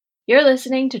You're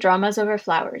listening to Dramas Over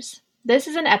Flowers. This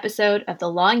is an episode of The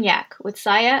Long Yak with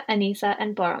Saya, Anisa,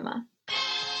 and Poroma.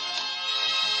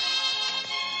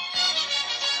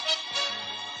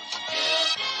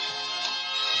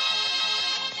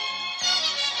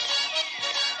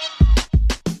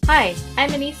 Hi,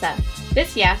 I'm Anisa.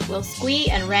 This yak will squee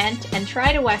and rant and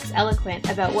try to wax eloquent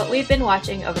about what we've been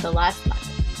watching over the last month,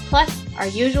 plus our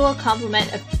usual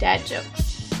complement of dad jokes.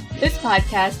 This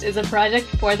podcast is a project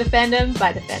for the fandom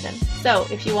by the fandom, so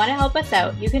if you want to help us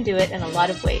out, you can do it in a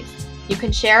lot of ways. You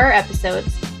can share our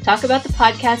episodes, talk about the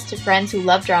podcast to friends who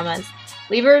love dramas,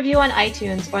 leave a review on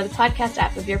iTunes or the podcast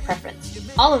app of your preference.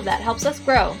 All of that helps us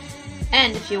grow.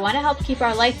 And if you want to help keep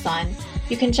our lights on,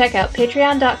 you can check out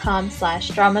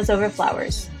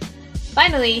patreon.com/dramasoverflowers.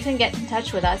 Finally, you can get in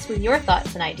touch with us with your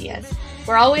thoughts and ideas.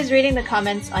 We're always reading the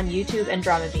comments on YouTube and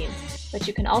Drama Beans, but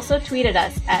you can also tweet at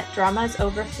us at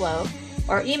dramasoverflow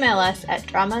or email us at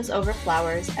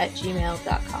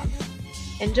dramasoverflowers@gmail.com.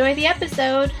 Enjoy the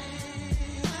episode!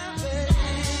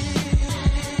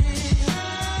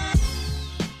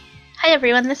 Hi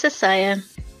everyone, this is Saya.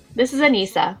 This is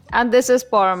Anisa. And this is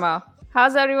Poroma.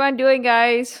 How's everyone doing,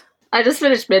 guys? I just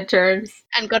finished midterms.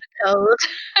 And got a cold.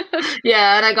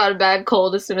 Yeah, and I got a bad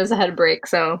cold as soon as I had a break,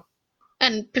 so...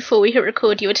 And before we hit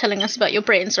record, you were telling us about your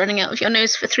brains running out of your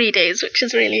nose for 3 days, which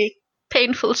is really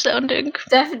painful sounding.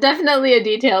 Definitely a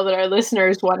detail that our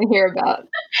listeners want to hear about.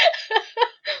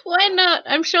 Why not?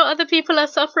 I'm sure other people are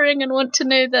suffering and want to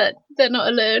know that they're not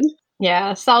alone.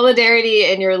 Yeah, solidarity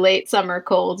in your late summer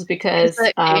colds because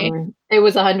Exactly. it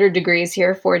was 100 degrees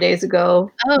here 4 days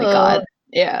ago. Oh my God.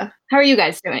 Yeah. How are you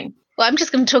guys doing? Well, I'm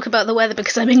just going to talk about the weather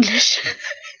because I'm English.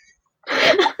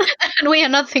 And we are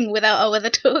nothing without our weather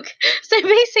talk. So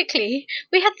basically,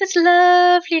 we had this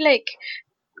lovely,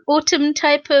 autumn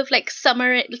type of,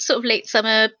 summer, sort of late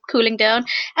summer cooling down. And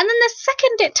then the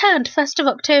second it turned, 1st of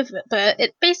October,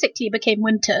 it basically became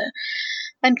winter.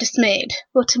 I'm dismayed.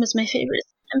 Autumn is my favourite.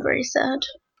 I'm very sad.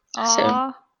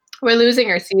 Aww. We're losing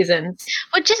our seasons.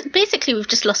 Well, we've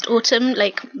just lost autumn,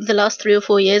 the last 3 or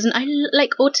 4 years, and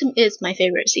autumn is my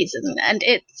favourite season, and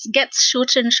it gets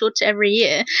shorter and shorter every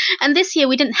year. And this year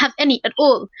we didn't have any at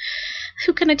all.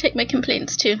 Who can I take my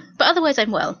complaints to? But otherwise, I'm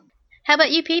well. How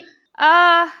about you, Pete?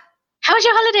 How was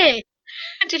your holiday?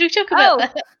 Did we talk about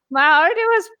that? My holiday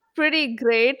was pretty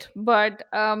great, but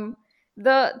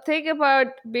the thing about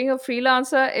being a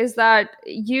freelancer is that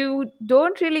you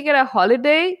don't really get a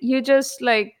holiday. You just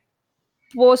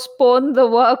postpone the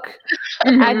work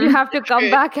and you have to come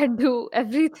back and do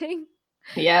everything.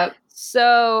 Yep.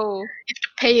 So you have to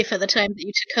pay for the time that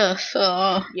you took off.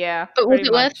 Oh. Yeah. But was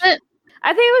it worth it?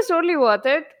 I think it was totally worth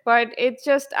it, but it's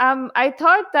just I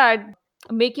thought that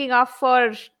making up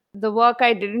for the work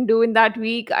I didn't do in that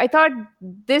week, I thought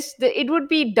it would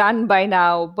be done by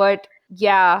now, but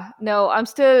yeah, no, I'm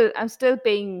still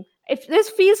paying. This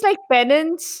feels like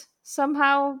penance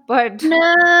somehow, but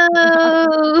no.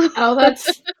 Oh,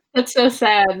 that's so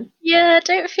sad. Yeah,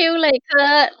 don't feel like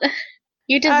that.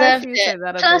 You deserved it.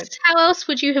 Plus, bit. how else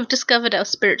would you have discovered our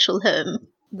spiritual home?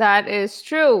 That is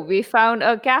true. We found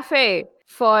a cafe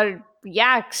for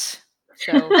yaks.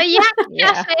 So a yak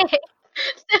cafe.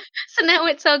 So now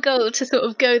it's our goal to sort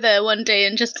of go there one day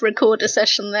and just record a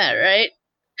session there, right?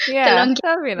 Yeah, that'd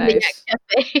be nice.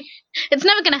 Cafe. It's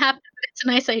never going to happen, but it's a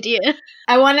nice idea.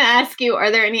 I want to ask you, are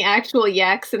there any actual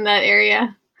yaks in that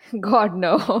area? God,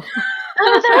 no. Oh,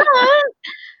 there aren't?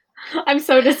 I'm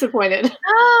so disappointed.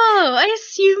 Oh, I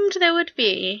assumed there would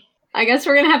be. I guess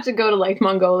we're going to have to go to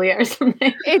Mongolia or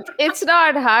something. It's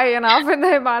not high enough in the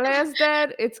Himalayas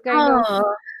there. It's kind of,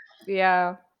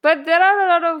 yeah. But there are a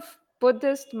lot of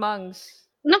Buddhist monks.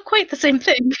 Not quite the same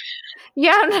thing.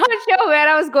 Yeah, I'm not sure where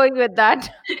I was going with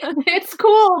that. It's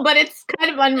cool, but it's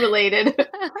kind of unrelated.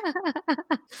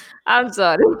 I'm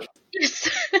sorry. Yes.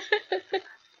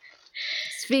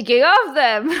 Speaking of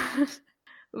them,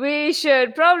 we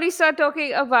should probably start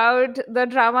talking about the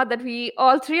drama that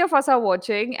all three of us are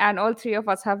watching and all three of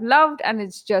us have loved, and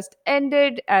it's just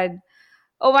ended. And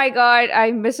oh my God,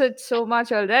 I miss it so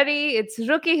much already. It's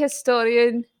Rookie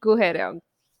Historian Gu Hae-ryung.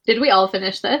 Did we all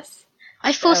finish this?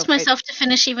 I forced myself to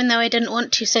finish even though I didn't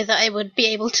want to, so that I would be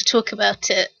able to talk about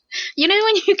it. You know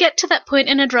when you get to that point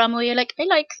in a drama where you're like, I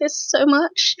like this so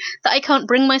much that I can't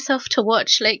bring myself to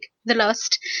watch the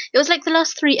last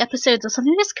 3 episodes or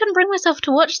something. I just couldn't bring myself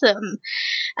to watch them.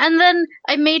 And then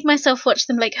I made myself watch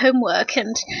them like homework,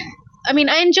 and I mean,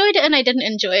 I enjoyed it and I didn't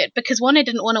enjoy it because 1, I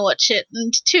didn't want to watch it,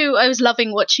 and 2, I was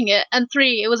loving watching it, and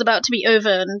 3, it was about to be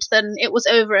over, and then it was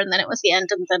over, and then it was the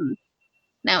end, and then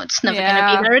now it's never going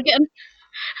to be there again.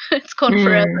 It's gone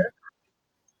forever.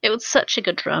 It was such a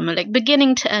good drama,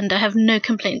 beginning to end. I have no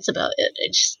complaints about it.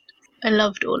 I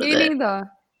loved all of Me it. neither.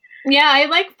 Yeah,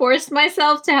 I forced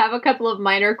myself to have a couple of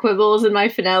minor quibbles in my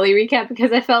finale recap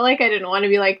because I felt like I didn't want to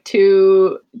be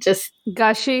too just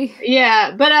Gushy.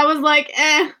 Yeah, but I was like,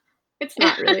 it's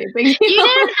not really a big deal. You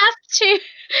don't have to.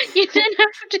 You don't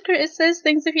have to criticize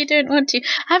things if you don't want to.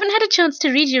 I haven't had a chance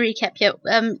to read your recap yet.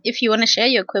 If you want to share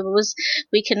your quibbles,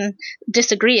 we can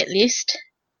disagree at least.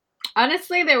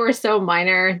 Honestly, they were so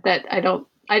minor that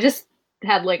I just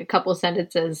had a couple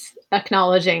sentences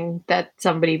acknowledging that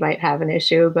somebody might have an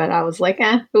issue, but I was like,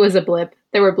 it was a blip.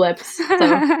 There were blips, so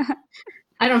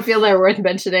I don't feel they're worth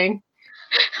mentioning.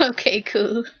 Okay,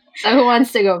 cool. So who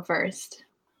wants to go first?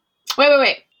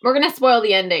 Wait. We're going to spoil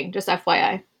the ending, just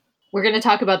FYI. We're going to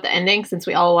talk about the ending since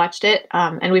we all watched it,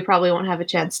 and we probably won't have a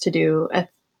chance to do an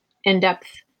in-depth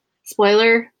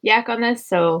spoiler yak on this,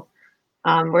 so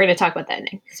we're going to talk about the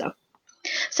ending.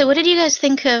 So what did you guys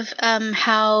think of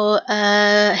how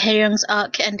Hae-young's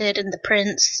arc ended in The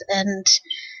Prince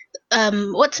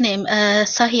and what's her name?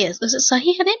 Sahi. Was it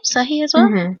Sahi her name? Sahi as well?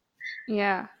 Mm-hmm.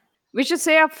 Yeah. We should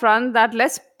say up front that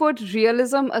let's put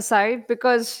realism aside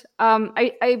because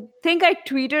I think I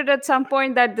tweeted at some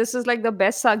point that this is the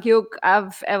best Sagyuk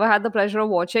I've ever had the pleasure of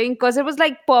watching because it was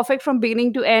perfect from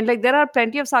beginning to end. There are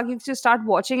plenty of Sagyuks you start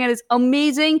watching and it's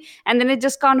amazing and then it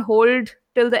just can't hold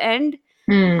till the end.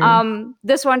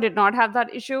 This one did not have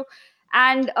that issue.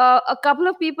 And a couple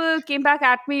of people came back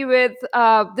at me with,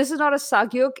 this is not a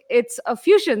Sagyuk, it's a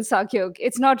fusion Sagyuk.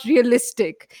 It's not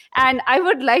realistic. And I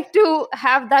would like to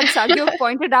have that Sagyuk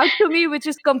pointed out to me, which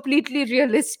is completely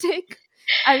realistic.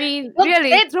 I mean, Well,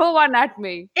 really, throw one at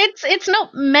me. It's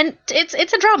not meant, it's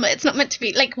a drama. It's not meant to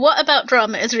be. What about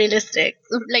drama is realistic?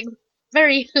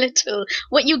 Very little.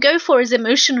 What you go for is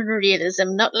emotional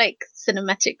realism, not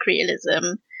cinematic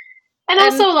realism. And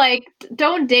also,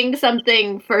 don't ding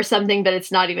something for something that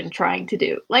it's not even trying to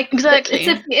do. Exactly.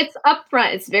 It's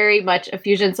upfront. It's very much a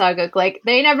fusion saga.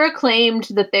 They never claimed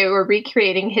that they were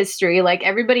recreating history.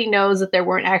 Everybody knows that there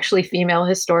weren't actually female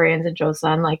historians in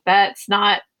Joseon. That's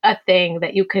not a thing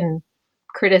that you can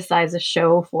criticize a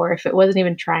show for if it wasn't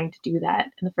even trying to do that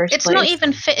in the first place. It's not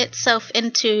even fit itself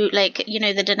into,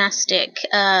 the dynastic,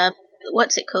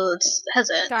 what's it called? Has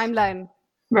a timeline.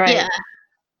 Right. Yeah.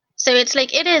 So it's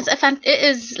it is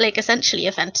essentially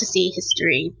a fantasy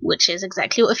history, which is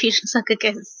exactly what a fusion saga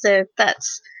is. So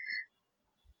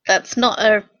that's not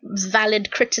a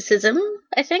valid criticism,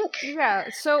 I think. Yeah.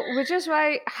 So which is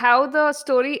why how the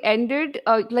story ended,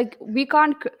 we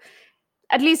can't.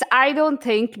 At least I don't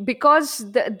think because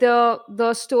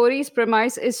the story's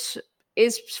premise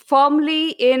is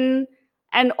firmly in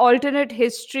an alternate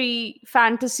history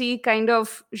fantasy kind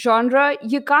of genre.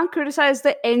 You can't criticize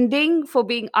the ending for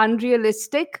being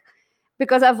unrealistic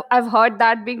because I've heard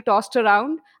that being tossed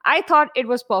around. I thought it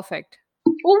was perfect.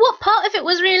 Well, what part of it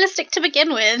was realistic to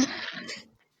begin with?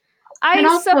 I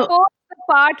suppose the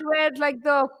part where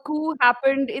the coup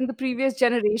happened in the previous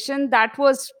generation, that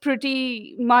was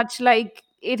pretty much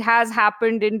it has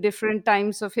happened in different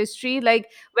times of history,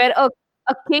 where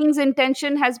a king's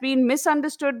intention has been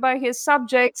misunderstood by his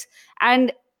subjects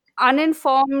and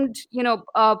uninformed,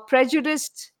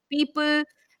 prejudiced people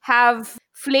have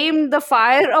flamed the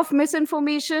fire of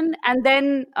misinformation and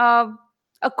then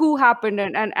a coup happened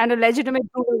and a legitimate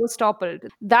ruler was toppled.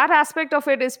 That aspect of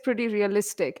it is pretty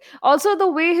realistic. Also, the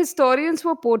way historians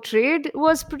were portrayed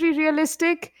was pretty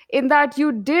realistic in that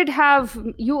you did have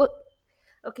you.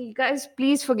 Okay, you guys,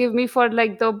 please forgive me for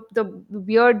the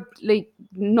weird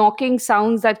knocking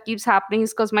sounds that keeps happening.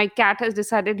 Is because my cat has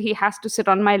decided he has to sit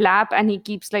on my lap and he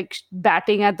keeps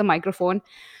batting at the microphone.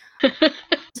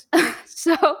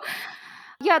 So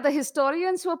yeah, the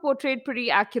historians were portrayed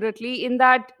pretty accurately in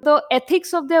that the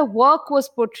ethics of their work was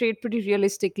portrayed pretty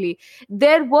realistically.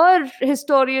 There were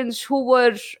historians who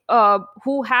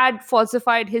had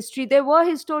falsified history. There were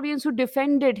historians who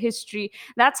defended history.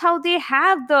 That's how they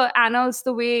have the annals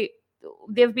the way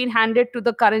they've been handed to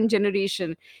the current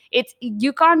generation.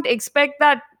 You can't expect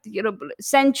that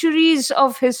centuries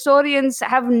of historians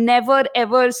have never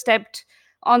ever stepped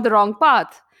on the wrong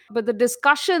path. But the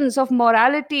discussions of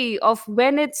morality, of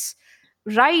when it's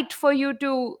right for you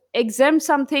to exempt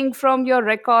something from your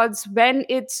records, when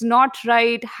it's not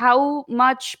right, how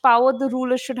much power the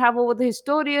ruler should have over the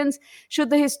historians,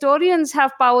 should the historians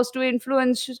have powers to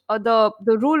influence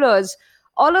the rulers,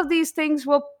 all of these things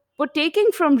were taken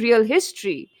from real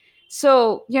history.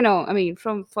 So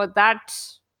for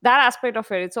that aspect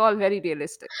of it, it's all very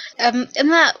realistic. In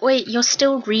that way, you're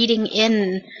still reading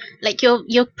in,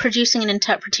 you're producing an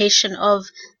interpretation of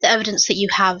the evidence that you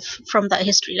have from that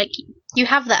history. you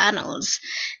have the annals,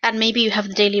 and maybe you have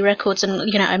the daily records, and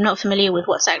I'm not familiar with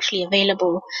what's actually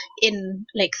available in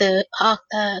like the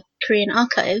Korean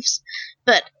archives,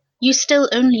 but you still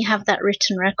only have that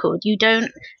written record. You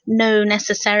don't know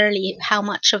necessarily how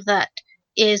much of that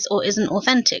is or isn't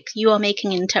authentic. You are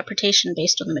making an interpretation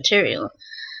based on the material.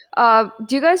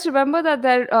 Do you guys remember that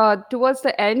there towards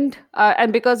the end,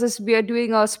 and because we are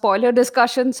doing a spoiler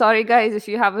discussion, sorry guys if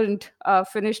you haven't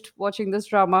finished watching this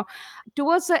drama,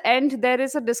 towards the end there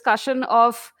is a discussion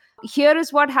of here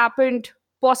is what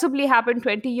possibly happened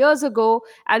 20 years ago,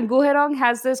 and Goherong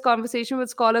has this conversation with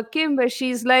Scholar Kim where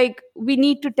she's like, we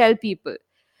need to tell people.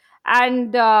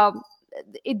 And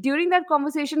during that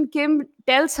conversation, Kim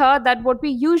tells her that what we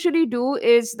usually do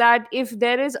is that if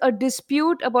there is a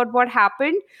dispute about what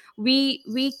happened, we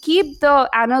keep the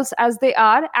annals as they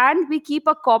are, and we keep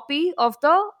a copy of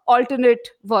the alternate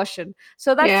version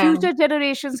so that Yeah. future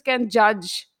generations can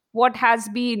judge what has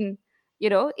been,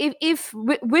 if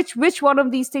which one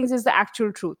of these things is the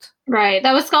actual truth. Right.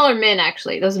 That was Scholar Min,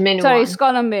 actually. That was Min Sorry, one.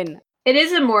 Scholar Min. It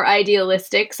is a more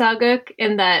idealistic saga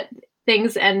in that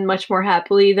things end much more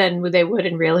happily than they would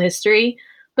in real history.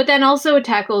 But then also it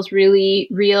tackles really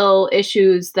real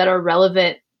issues that are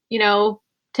relevant,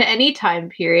 to any time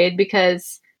period,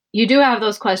 because you do have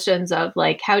those questions of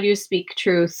like, how do you speak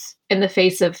truth in the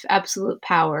face of absolute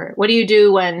power? What do you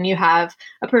do when you have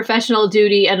a professional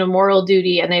duty and a moral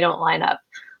duty and they don't line up?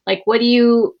 Like, what do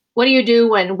you do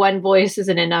when one voice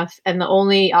isn't enough and the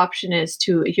only option is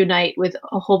to unite with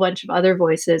a whole bunch of other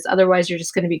voices? Otherwise, you're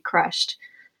just going to be crushed.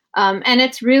 And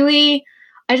it's really,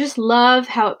 I just love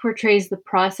how it portrays the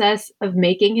process of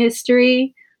making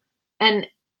history. And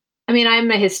I mean,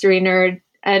 I'm a history nerd.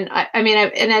 And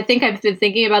I think I've been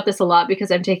thinking about this a lot because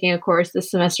I'm taking a course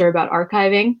this semester about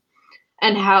archiving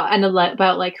and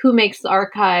about like who makes the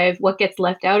archive, what gets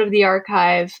left out of the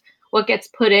archive, what gets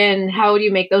put in, how do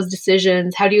you make those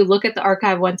decisions, how do you look at the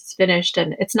archive once it's finished,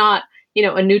 and it's not,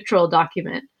 a neutral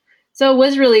document. So it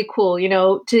was really cool,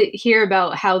 to hear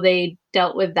about how they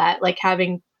dealt with that, like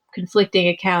having conflicting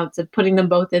accounts and putting them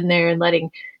both in there and letting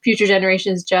future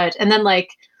generations judge. And then like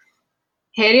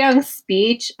Hae-ryung's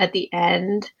speech at the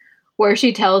end where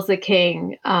she tells the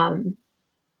king,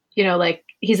 like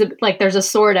like there's a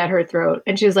sword at her throat,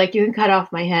 and she was like, you can cut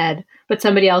off my head, but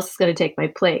somebody else is going to take my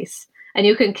place. And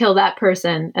you can kill that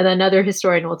person, and another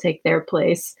historian will take their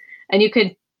place. And you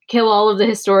could kill all of the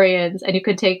historians, and you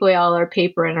could take away all our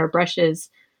paper and our brushes,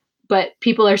 but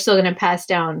people are still going to pass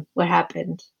down what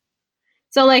happened.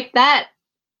 So, like, that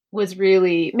was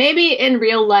really, maybe in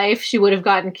real life she would have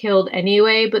gotten killed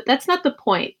anyway, but that's not the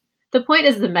point. The point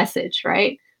is the message,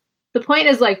 right? The point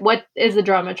is, like, what is the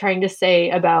drama trying to say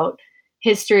about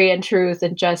history and truth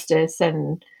and justice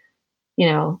and,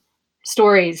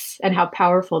 stories and how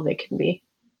powerful they can be.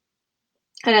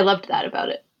 And I loved that about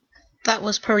it. That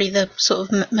was probably the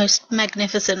sort of most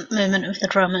magnificent moment of the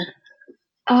drama.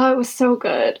 Oh, it was so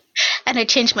good. And I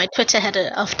changed my Twitter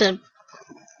header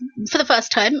for the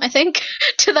first time, I think,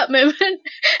 to that moment.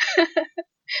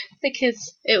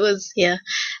 Because it was, yeah.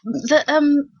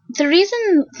 The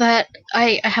reason that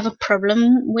I have a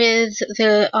problem with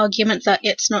the argument that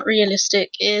it's not realistic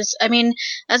is, I mean,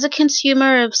 as a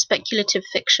consumer of speculative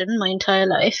fiction my entire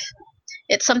life,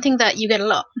 it's something that you get a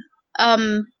lot.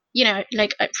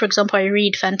 Like, for example, I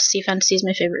read fantasy. Fantasy is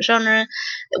my favorite genre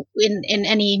in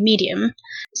any medium.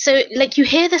 So, like, you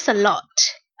hear this a lot.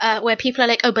 Where people are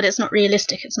like, oh, but it's not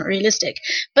realistic, it's not realistic.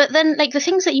 But then, like, the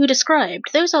things that you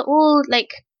described, those are all, like,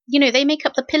 they make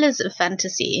up the pillars of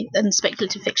fantasy and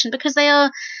speculative fiction because they're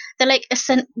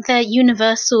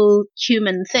universal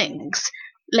human things.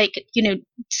 Like,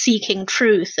 seeking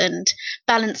truth and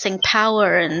balancing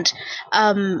power and,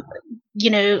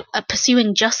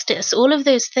 pursuing justice. All of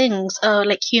those things are,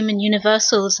 like, human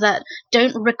universals that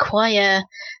don't require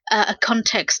a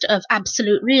context of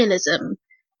absolute realism.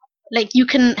 Like, you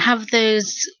can have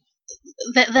those,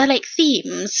 they're like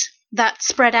themes that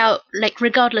spread out, like,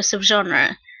 regardless of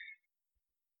genre.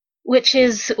 Which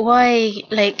is why,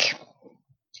 like,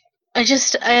 I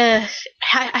just, I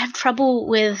have trouble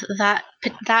with that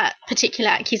particular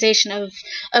accusation of,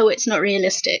 oh, it's not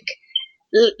realistic.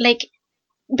 Like,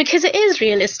 because it is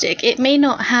realistic. It may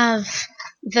not have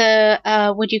the,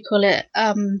 what do you call it?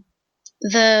 What am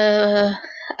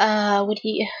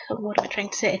I trying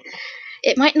to say?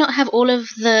 It might not have all of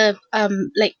the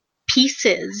like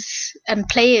pieces and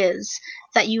players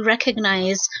that you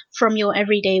recognize from your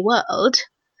everyday world,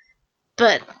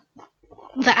 but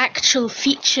the actual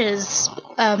features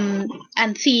and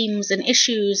themes and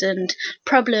issues and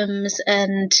problems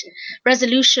and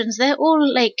resolutions, they're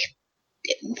all, like,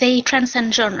 they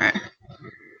transcend genre.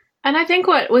 And I think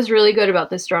what was really good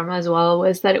about this drama as well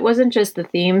was that it wasn't just the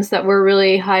themes that were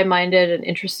really high-minded and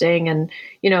interesting and,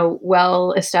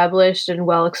 well established and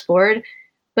well explored,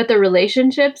 but the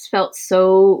relationships felt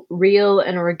so real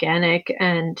and organic,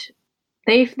 and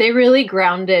they really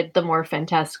grounded the more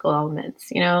fantastical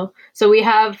elements. So we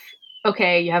have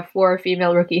okay, you have four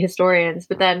female rookie historians,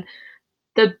 but then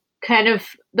the kind of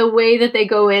the way that they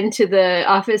go into the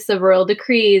office of royal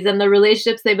decrees and the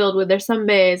relationships they build with their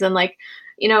sunbaes and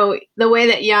the way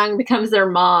that Young becomes their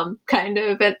mom kind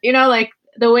of, and like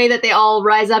the way that they all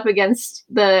rise up against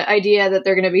the idea that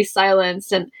they're going to be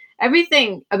silenced, and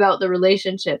everything about the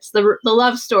relationships, the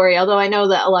love story, although I know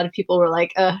that a lot of people were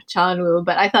like Chanwoo,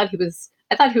 but I thought he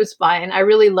was fine. I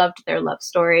really loved their love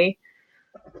story.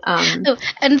 Oh,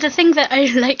 and the thing that I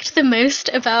liked the most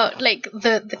about like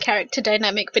the character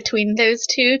dynamic between those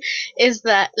two is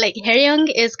that like Hae-young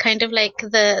is kind of like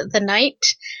the knight,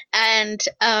 and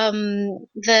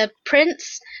the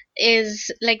prince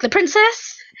is like the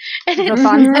princess. And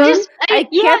Rapunzel? I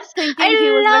yes, kept thinking I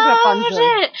he was like loved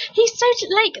Rapunzel. it. He's so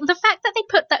like the fact that they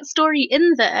put that story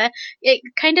in there.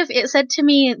 It said to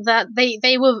me that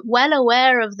they were well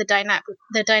aware of the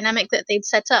dynamic that they'd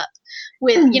set up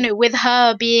with with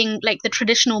her being like the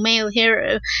traditional male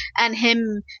hero and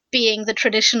him being the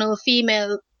traditional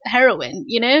female heroine,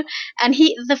 and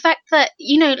the fact that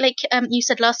like you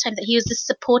said last time that he was this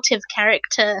supportive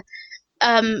character,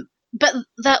 but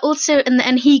that also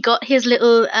and he got his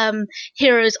little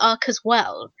hero's arc as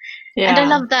well. Yeah. And I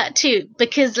love that too,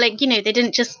 because like they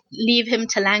didn't just leave him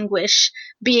to languish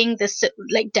being this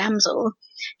like damsel.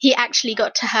 He actually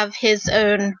got to have his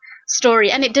own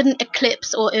story, and it didn't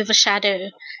eclipse or overshadow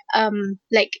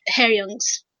like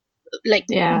Hae-young's like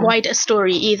wider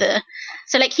story either.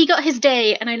 So like he got his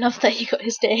day, and I love that he got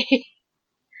his day.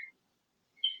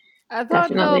 I thought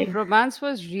Definitely. the romance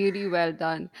was really well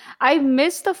done. I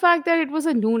missed the fact that it was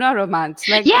a Nuna romance.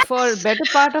 Like Yes! for better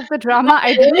part of the drama,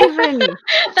 I didn't even.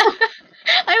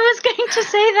 I was going to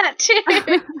say that too.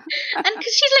 And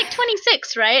because she's like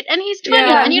 26, right? And he's 20,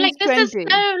 Yeah, and you're he's like, this 20.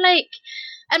 is so like.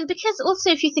 And because also,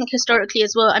 if you think historically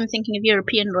as well, I'm thinking of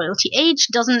European royalty. Age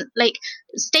doesn't like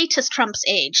status trumps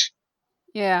age.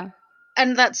 Yeah.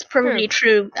 And that's probably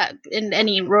true in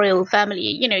any royal family.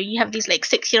 You have these like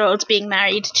 6-year-olds being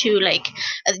married to like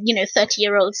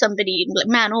 30-year-old somebody, like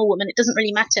man or woman. It doesn't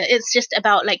really matter. It's just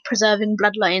about like preserving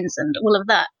bloodlines and all of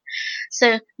that.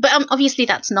 So, but obviously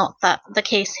that's not the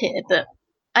case here. But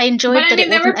I enjoyed that. But I mean,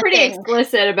 they were pretty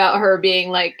explicit about her being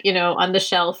like on the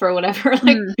shelf or whatever,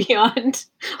 like beyond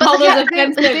but all those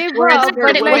offensive words for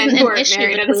but it women wasn't who an are issue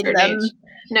married at a between certain them. age.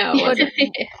 No,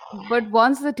 but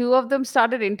once the two of them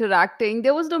started interacting,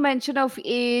 there was no mention of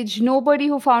age. Nobody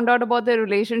who found out about their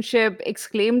relationship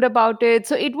exclaimed about it.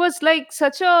 So it was like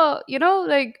such a,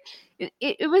 like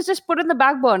it was just put in the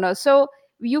back burner. So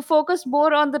you focused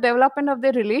more on the development of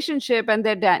their relationship and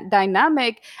their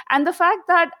dynamic, and the fact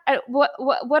that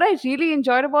what I really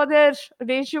enjoyed about their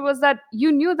relationship was that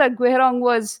you knew that Guerong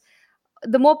was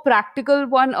the more practical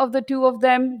one of the two of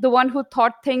them, the one who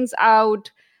thought things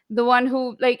out, the one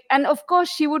who like, and of course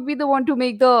she would be the one to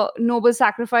make the noble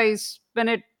sacrifice when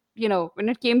it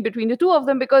came between the two of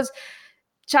them, because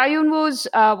Chayun was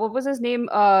what was his name,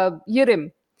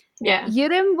 Yirim. Yeah.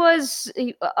 Yirim was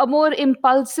a more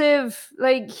impulsive,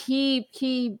 like he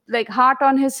like heart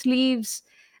on his sleeves,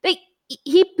 like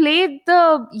he played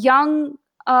the young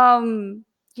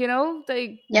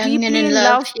like Young deeply and in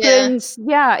love love, prince. He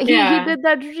did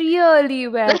that really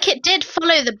well. Like it did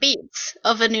follow the beats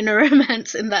of a Nuna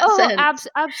romance in that sense.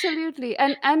 Absolutely.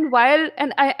 And while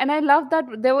I love that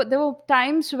there were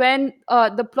times when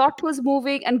the plot was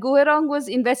moving and Guherong was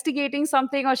investigating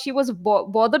something, or she was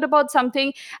bothered about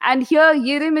something, and here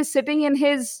Yirim is sitting in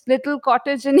his little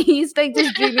cottage and he's like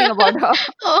just dreaming about her.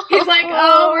 He's like,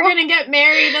 we're gonna get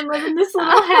married and live in this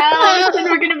little house and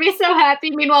we're gonna be so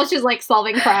happy. Meanwhile, she's like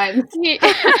solving crimes.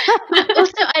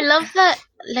 Also, I love that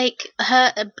like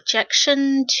her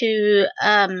objection to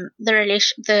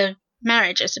the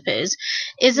marriage, I suppose,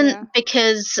 isn't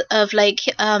because of like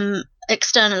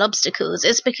external obstacles.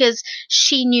 It's because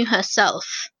she knew herself,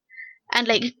 and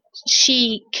like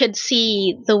she could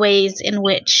see the ways in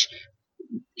which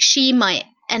she might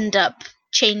end up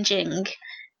changing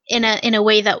in a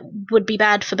way that would be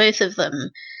bad for both of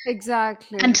them.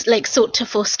 Exactly. And like sought to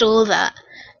forestall that.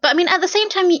 But I mean, at the same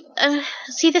time,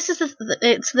 see, this is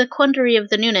it's the quandary of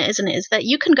the Nuna, isn't it? Is that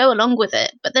you can go along with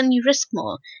it, but then you risk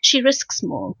more. She risks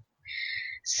more.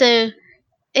 So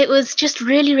it was just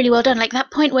really, really well done. Like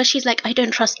that point where she's like, "I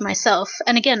don't trust myself,"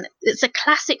 and again, it's a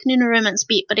classic Nuna romance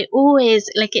beat, but it always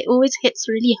hits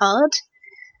really hard.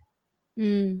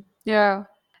 Yeah.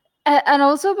 And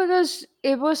also because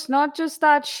it was not just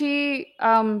that she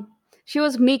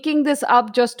was making this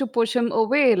up just to push him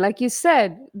away, like you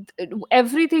said.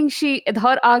 Everything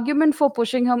her argument for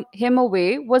pushing him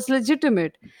away was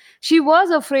legitimate. She was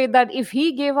afraid that if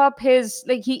he gave up his,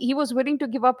 like, he was willing to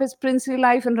give up his princely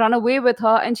life and run away with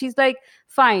her, and she's like,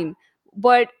 fine,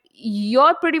 but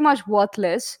you're pretty much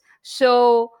worthless,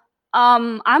 so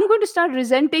I'm going to start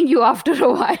resenting you after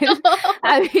a while.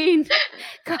 I mean,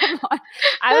 come on.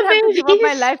 I will have to give up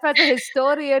my life as a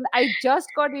historian. I just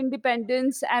got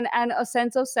independence and a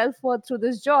sense of self-worth through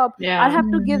this job. Yeah. I'll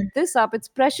have to give this up. It's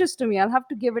precious to me. I'll have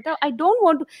to give it up. I don't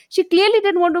want to. She clearly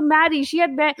didn't want to marry. She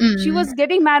was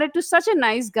getting married to such a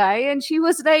nice guy, and she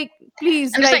was like,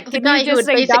 please, and it's like the can guy you who just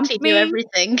would dump basically do me?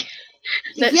 everything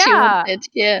that she Yeah. wanted.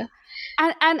 Yeah.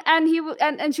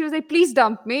 And she was like, please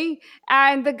dump me.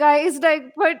 And the guy is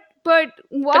like, but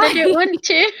why? But I don't want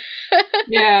to.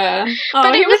 Yeah. Oh,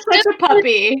 But he it was was such a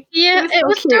puppy. Yeah, It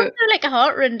was so still cute. like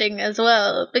heartrending as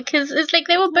well, because it's like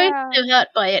they were both Yeah. so hurt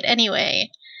by it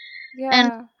anyway. Yeah.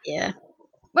 And yeah.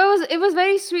 But it was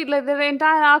very sweet. Like the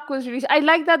entire arc was really. I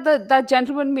like that that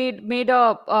gentleman made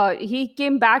a he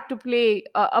came back to play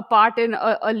a part in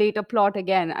a later plot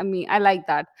again. I mean, I like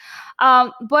that.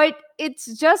 But it's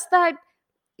just that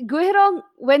Guihirong,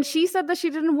 when she said that she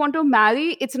didn't want to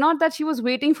marry, it's not that she was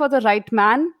waiting for the right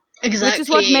man, which is what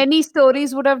Exactly. many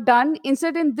stories would have done.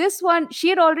 Instead, in this one, she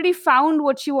had already found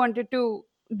what she wanted to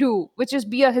do, which is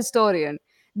be a historian.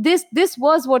 This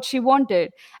was what she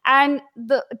wanted. And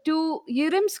to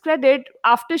Yirim's credit,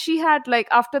 after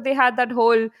they had that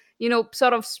whole,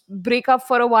 sort of break up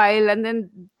for a while, and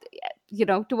then,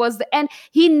 towards the end,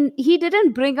 he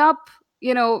didn't bring up,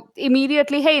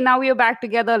 immediately, hey, now we're back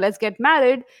together, let's get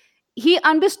married. He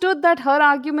understood that her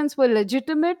arguments were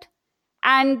legitimate,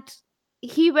 and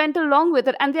he went along with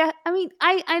it. And I mean,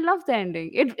 I love the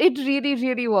ending. It really,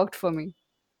 really worked for me.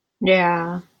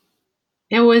 Yeah.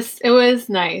 It was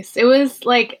nice. It was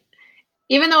like,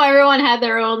 even though everyone had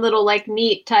their own little like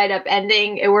neat tied up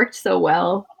ending, it worked so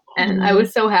well. And I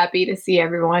was so happy to see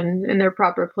everyone in their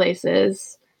proper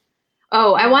places.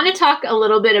 Oh, I want to talk a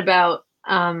little bit about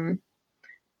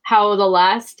how the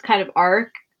last kind of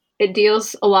arc, it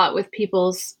deals a lot with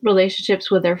people's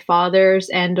relationships with their fathers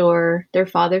and or their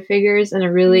father figures, and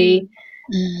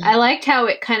I liked how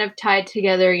it kind of tied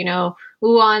together,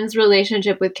 Wuan's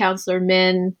relationship with Counselor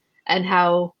Min, and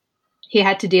how he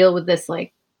had to deal with this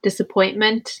like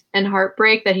disappointment and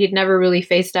heartbreak that he'd never really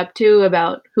faced up to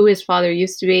about who his father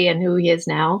used to be and who he is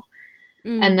now.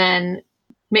 And then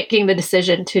making the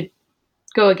decision to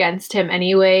go against him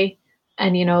anyway,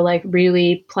 and like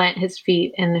really plant his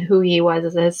feet in who he was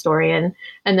as a historian.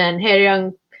 And then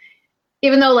Hae-ryung,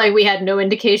 even though like we had no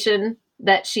indication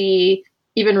that she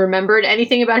even remembered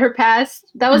anything about her past,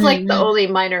 that was like one of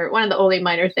the only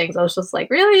minor things. I was just like,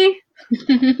 really?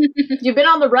 You've been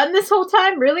on the run this whole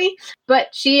time, really? But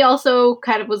she also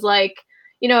kind of was like,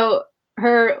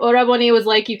 her Oraboni was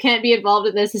like, you can't be involved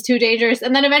in this, it's too dangerous.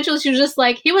 And then eventually she was just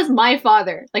like, he was my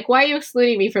father. Like, why are you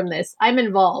excluding me from this? I'm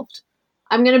involved.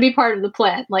 I'm going to be part of the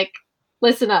plan. Like,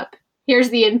 listen up.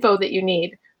 Here's the info that you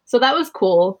need. So that was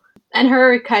cool. And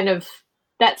her kind of,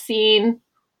 that scene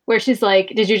where she's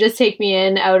like, did you just take me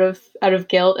in out of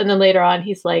guilt? And then later on,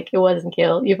 he's like, it wasn't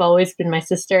guilt. You've always been my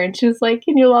sister. And she was like,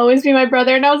 and you'll always be my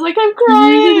brother. And I was like, I'm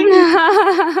crying.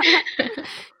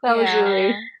 That was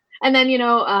really. And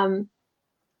then,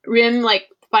 Rim, like,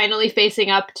 finally facing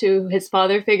up to his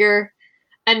father figure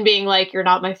and being like, you're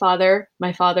not my father.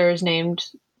 My father is named,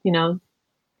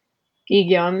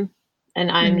 Gi-gyeon,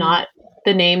 and I'm not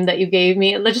the name that you gave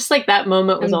me. Just like that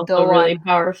moment was also really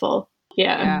powerful.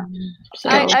 Yeah. So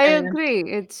I agree.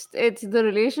 It's the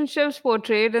relationships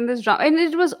portrayed in this drama, and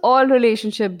it was all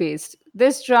relationship based.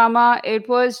 This drama, it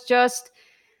was just,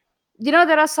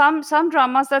 there are some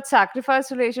dramas that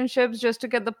sacrifice relationships just to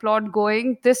get the plot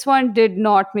going. This one did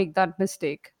not make that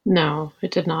mistake. No,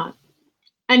 it did not.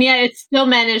 And yet it still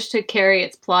managed to carry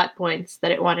its plot points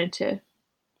that it wanted to.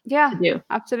 Yeah,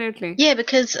 absolutely. Yeah,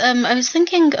 because I was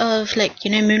thinking of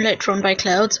Moonlight Drawn by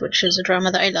Clouds, which is a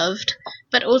drama that I loved,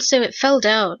 but also it fell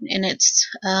down in its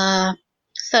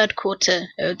third quarter,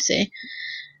 I would say,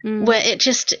 where it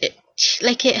just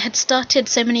it had started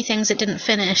so many things it didn't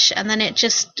finish, and then it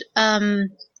just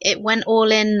it went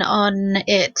all in on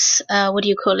its what do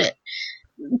you call it?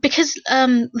 Because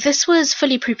this was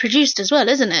fully pre-produced as well,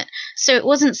 isn't it? So it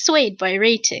wasn't swayed by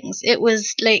ratings. It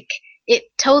was like, it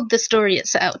told the story it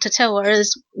set out to tell,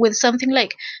 whereas with something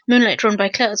like Moonlight Drawn by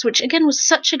Clouds, which again was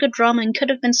such a good drama and could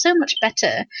have been so much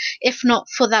better if not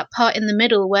for that part in the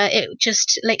middle where it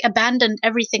just abandoned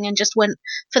everything and just went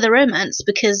for the romance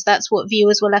because that's what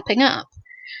viewers were lapping up.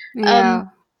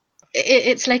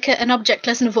 it's like an object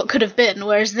lesson of what could have been,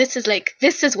 whereas this is like,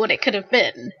 this is what it could have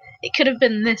been. It could have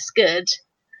been this good.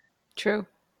 True.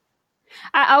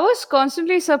 I was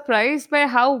constantly surprised by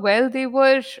how well they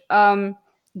were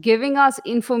giving us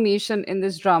information in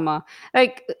this drama.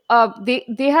 Like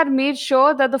they had made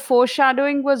sure that the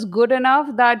foreshadowing was good enough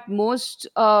that most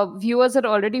viewers had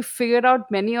already figured out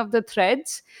many of the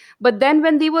threads. But then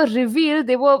when they were revealed,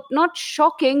 they were not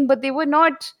shocking, but they were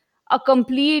not a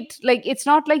complete, like, it's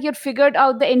not like you'd figured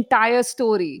out the entire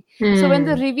story. So when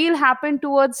the reveal happened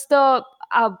towards the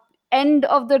end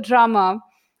of the drama,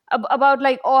 about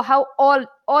like, oh, how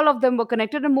all of them were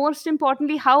connected, and most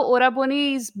importantly how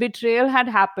Oraboni's betrayal had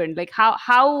happened, like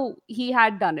how he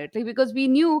had done it, like, because we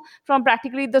knew from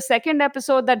practically the second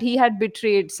episode that he had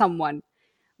betrayed someone,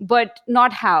 but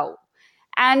not how.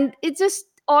 And it just,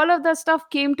 all of that stuff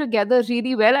came together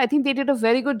really well. I think they did a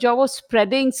very good job of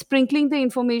sprinkling the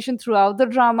information throughout the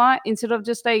drama instead of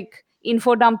just like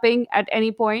info dumping at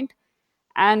any point.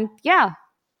 And yeah,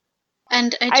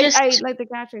 And I like the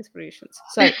character inspirations.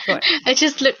 Sorry, go ahead. I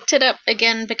just looked it up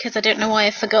again because I don't know why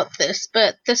I forgot this,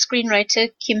 but the screenwriter,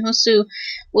 Kim Hoo-soo,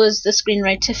 was the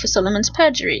screenwriter for Solomon's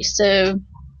Perjury, so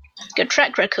good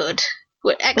track record.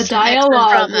 The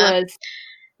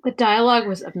dialogue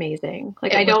was amazing.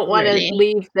 Like, I don't want to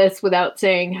leave this without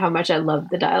saying how much I love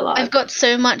the dialogue. I've got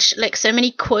so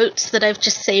many quotes that I've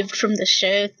just saved from the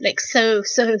show, like so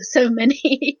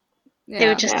many. Yeah, they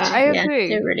were just, I agree.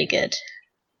 They're really good.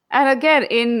 And again,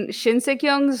 in Shin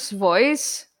Se-kyung's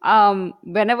voice,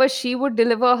 whenever she would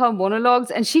deliver her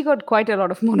monologues, and she got quite a lot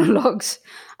of monologues,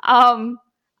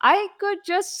 I could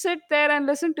just sit there and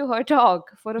listen to her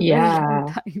talk for a very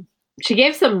long time. She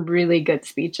gave some really good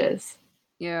speeches.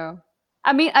 Yeah.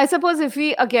 I mean, I suppose if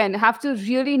we, again, have to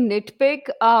really nitpick,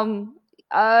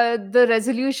 the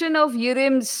resolution of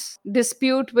Yirim's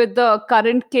dispute with the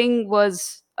current king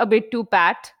was a bit too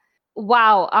pat.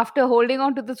 Wow, after holding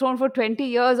on to the throne for 20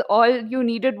 years, all you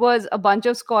needed was a bunch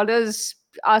of scholars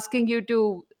asking you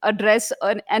to address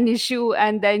an issue,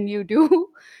 and then you do.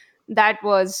 That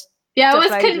was it was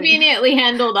conveniently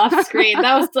handled off screen.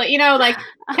 That was like, like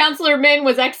Counselor Min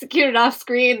was executed off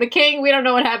screen. The king, we don't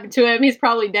know what happened to him. He's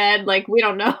probably dead. Like, we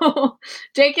don't know.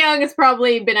 Jae Kyung has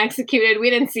probably been executed. We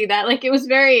didn't see that. Like, it was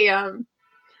very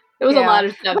there was a lot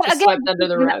of stuff just swept under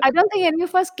the rug. I don't think any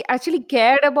of us actually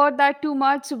cared about that too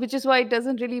much, which is why it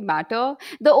doesn't really matter.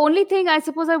 The only thing I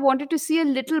suppose I wanted to see a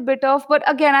little bit of, but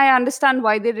again, I understand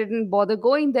why they didn't bother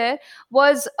going there,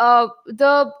 was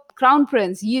the Crown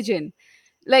Prince, Yijin.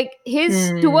 Like, his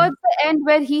towards the end,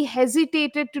 where he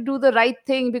hesitated to do the right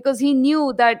thing because he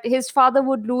knew that his father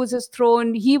would lose his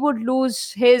throne, he would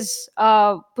lose his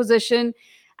position,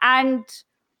 and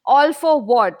all for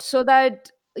what? So that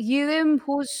Yirim,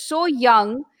 who's so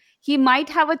young, he might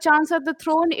have a chance at the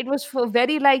throne. It was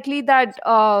very likely that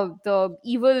the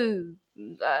evil,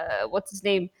 what's his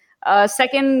name,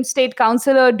 second state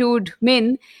councillor dude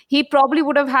Min, he probably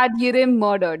would have had Yirim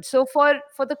murdered. So for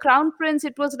the crown prince,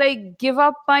 it was like, give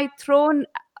up my throne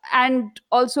and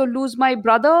also lose my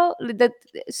brother.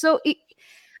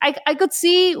 I could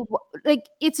see, like,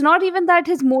 it's not even that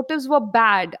his motives were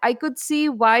bad. I could see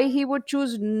why he would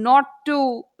choose not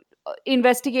to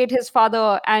investigate his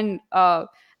father and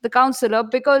the counselor,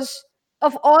 because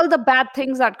of all the bad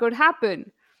things that could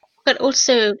happen. But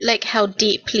also, like, how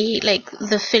deeply, like,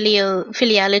 the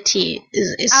filiality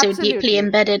is so deeply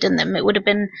embedded in them. It would have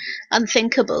been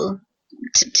unthinkable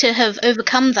to have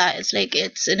overcome that. It's like,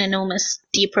 it's an enormous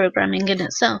deprogramming in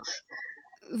itself.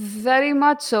 Very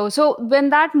much so. So when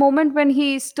that moment when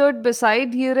he stood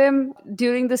beside Yirim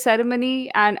during the ceremony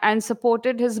and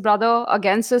supported his brother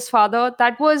against his father,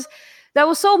 that was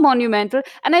so monumental.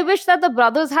 And I wish that the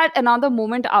brothers had another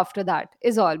moment after that,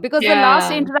 is all. Because the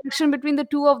last interaction between the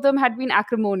two of them had been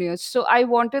acrimonious. So I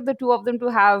wanted the two of them to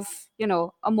have,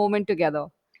 a moment together.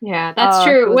 Yeah, that's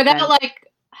true. Without like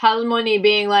Halmoni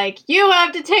being like, you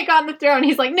have to take on the throne.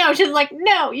 He's like, no. She's like,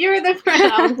 no, you're the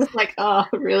friend. I was just like, oh,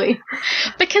 really?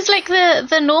 Because like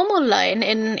the normal line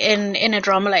in a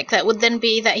drama like that would then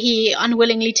be that he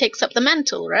unwillingly takes up the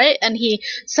mantle, right? And he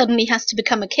suddenly has to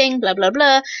become a king, blah, blah,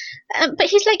 blah. But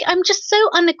he's like, I'm just so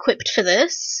unequipped for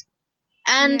this.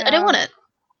 And I don't want it.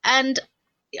 And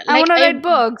I want to read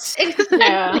books. Exactly.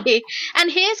 Yeah.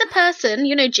 And here's a person,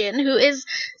 Jin, who is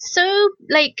so,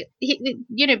 like,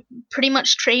 pretty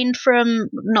much trained from,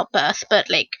 not birth, but,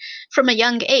 like, from a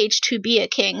young age to be a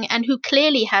king, and who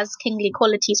clearly has kingly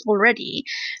qualities already,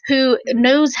 who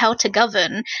knows how to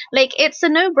govern. Like, it's a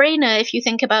no-brainer if you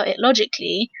think about it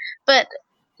logically, but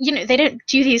they don't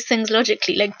do these things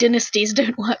logically. Like, dynasties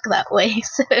don't work that way.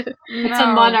 So It's a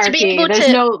No. monarchy.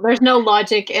 There's no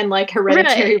logic in like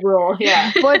hereditary Right. rule.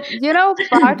 Yeah. But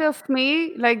part of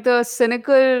me, like the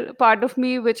cynical part of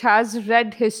me, which has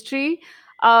read history,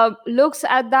 looks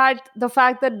at the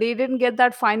fact that they didn't get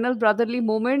that final brotherly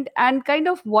moment and kind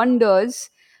of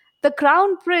wonders. The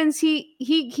crown prince,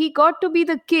 he got to be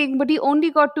the king, but he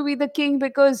only got to be the king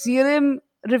because Yirim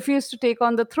refused to take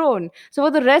on the throne. So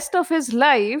for the rest of his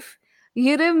life,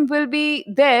 Yirim will be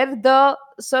there, the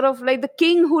sort of like the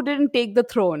king who didn't take the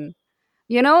throne,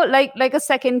 like a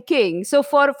second king. So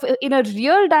in a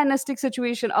real dynastic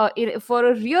situation, for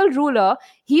a real ruler,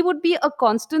 he would be a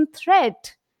constant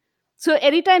threat. So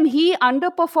anytime he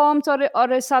underperforms, or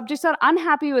his subjects are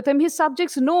unhappy with him, his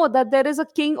subjects know that there is a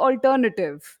king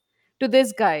alternative to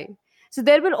this guy. So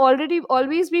there will already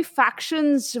always be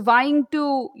factions vying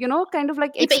to, kind of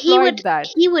like Yeah, but he exploit that.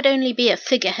 would only be a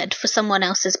figurehead for someone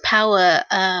else's power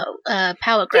grab.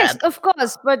 Yes, of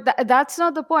course, but that's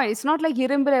not the point. It's not like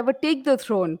Yirim will ever take the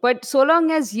throne. But so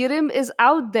long as Yirim is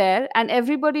out there and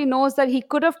everybody knows that he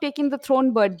could have taken the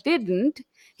throne but didn't,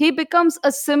 he becomes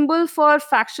a symbol for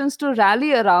factions to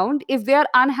rally around if they are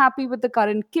unhappy with the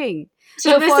current king.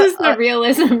 So this is the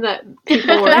realism that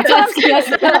people were. That's what I'm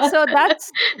saying. So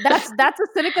that's a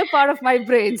cynical part of my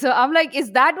brain. So I'm like,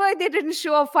 is that why they didn't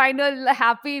show a final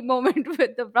happy moment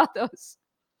with the brothers?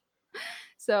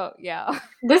 So yeah.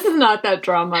 This is not that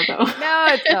drama though. No,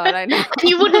 it's not. I know.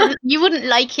 You wouldn't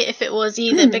like it if it was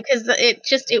either, because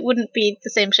it wouldn't be the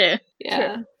same show.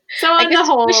 Yeah. Sure. So on the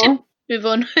whole, we should move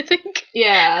on, I think.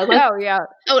 Yeah. Oh yeah.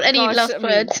 Oh, any Gosh, last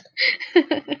words?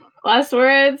 Last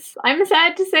words. I'm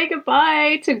sad to say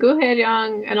goodbye to Gu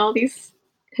Hae-ryung and all these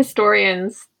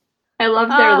historians. I love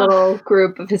their little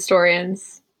group of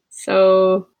historians.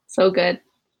 So good.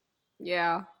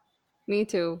 Yeah. Me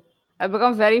too. I've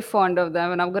become very fond of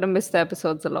them, and I'm gonna miss the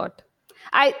episodes a lot.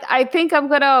 I think I'm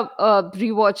gonna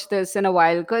rewatch this in a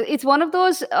while, because it's one of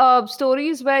those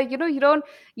stories where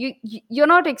you're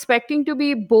not expecting to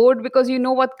be bored because you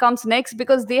know what comes next,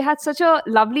 because they had such a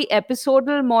lovely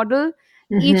episodal model.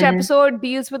 Each Mhm. episode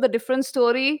deals with a different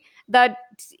story that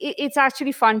it's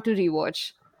actually fun to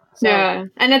rewatch. So, Yeah.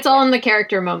 And it's all in the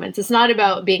character moments. It's not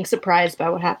about being surprised by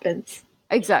what happens.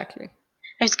 exactly.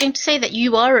 I was going to say that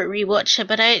you are a rewatcher,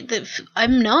 but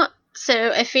I'm not.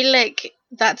 So I feel like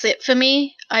that's it for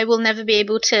me. I will never be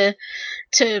able to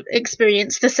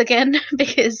experience this again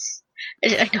because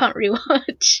I can't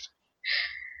rewatch.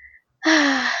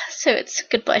 So it's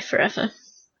goodbye forever.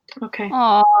 Okay.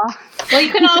 Aww. Well,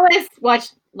 you can always watch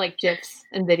like GIFs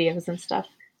and videos and stuff.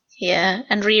 Yeah,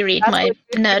 and reread That's my what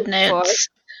you nerd do for. notes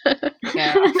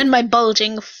Yeah. and my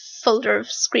bulging folder of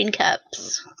screen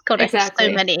caps. God, I have Exactly.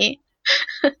 so many.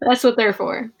 That's what they're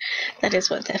for. That is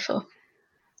what they're for.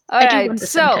 All I do right. wonder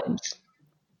So. sometimes.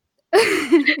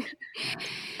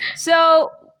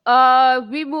 So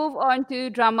we move on to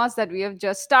dramas that we have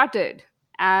just started.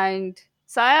 And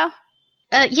Saya?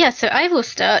 So I will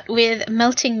start with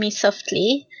Melting Me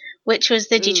Softly, which was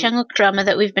the Ji Ooh. Chang-wook drama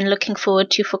that we've been looking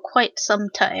forward to for quite some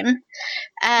time.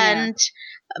 And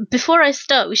before I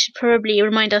start, we should probably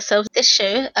remind ourselves this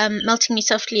show, Melting Me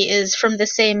Softly, is from the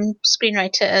same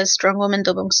screenwriter as Strong Woman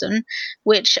Do Bong-sun,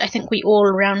 which I think we all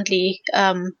roundly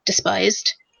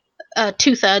despised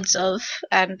 2/3 of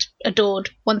and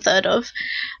adored 1/3 of.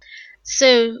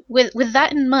 So with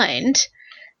that in mind,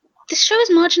 this show is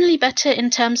marginally better in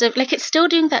terms of, like, it's still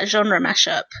doing that genre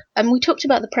mashup. We talked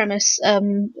about the premise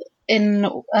in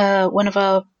one of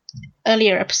our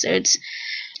earlier episodes.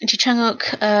 Ji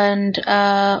Chang-wook and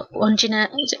Won Jin-ah,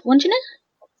 is it Won Jin-ah?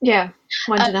 Yeah.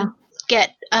 Wanjina.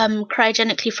 Get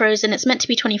cryogenically frozen. It's meant to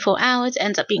be 24 hours, it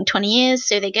ends up being 20 years,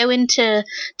 so they go into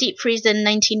deep freeze in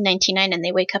 1999 and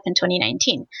they wake up in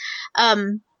 2019.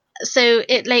 So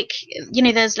it, like,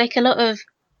 there's like a lot of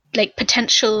like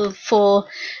potential for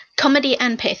comedy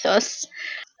and pathos.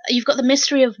 You've got the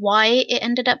mystery of why it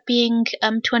ended up being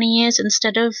 20 years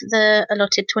instead of the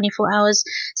allotted 24 hours.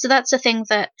 So that's a thing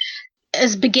that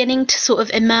is beginning to sort of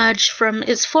emerge from.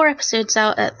 It's 4 episodes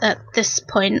out at this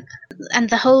point, and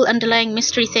the whole underlying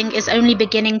mystery thing is only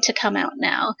beginning to come out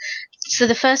now. So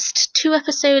the first 2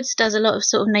 episodes does a lot of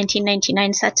sort of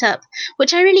 1999 setup,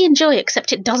 which I really enjoy,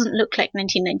 except it doesn't look like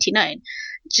 1999.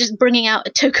 Just bringing out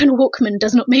a token Walkman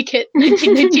does not make it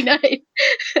 1999.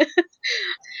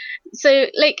 So,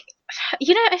 like,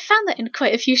 I found that in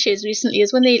quite a few shows recently,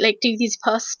 is when they like do these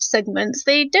past segments,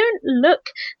 they don't look,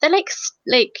 they're like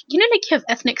you have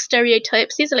ethnic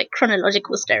stereotypes. These are like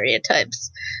chronological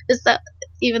stereotypes. Is that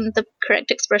even the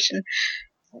correct expression?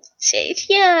 So,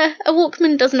 yeah, a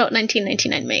Walkman does not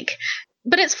 1999 make,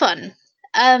 but it's fun.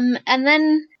 And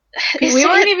then We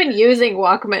weren't even using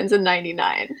Walkmans in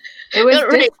 '99. It was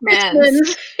Right,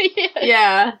 Discmans. yeah.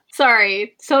 Yeah,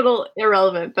 sorry, total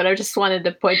irrelevant, but I just wanted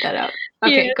to point that out.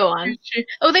 Okay, Yeah, go on. very true.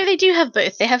 Although they do have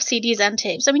both. They have CDs and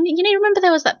tapes. I mean, remember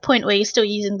there was that point where you're still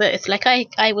using both. Like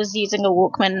I was using a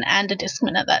Walkman and a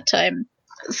Discman at that time.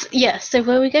 Yeah, so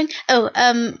where are we going? Oh,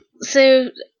 so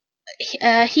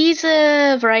he's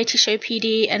a variety show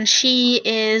PD, and she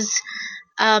is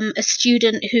a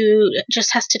student who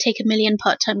just has to take a million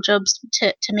part-time jobs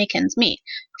to make ends meet,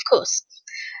 of course.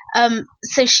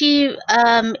 So she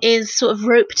is sort of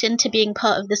roped into being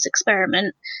part of this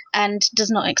experiment and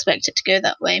does not expect it to go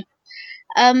that way.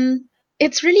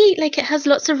 It's really like it has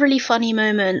lots of really funny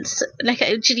moments. Like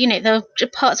there are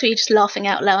parts where you're just laughing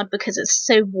out loud because it's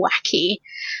so wacky.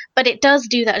 But it does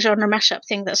do that genre mashup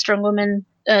thing that Strong Woman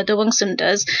Do Wong-sun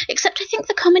does. Except I think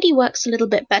the comedy works a little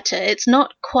bit better. It's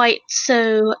not quite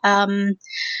so.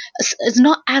 It's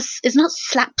not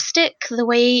slapstick the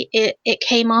way it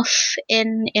came off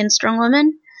in Strong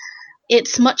Woman.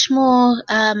 It's much more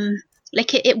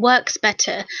like it works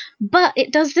better, but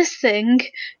it does this thing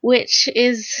which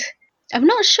is I'm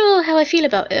not sure how I feel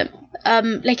about it.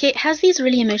 Like it has these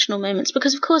really emotional moments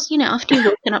because, of course, after you've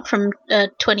woken up from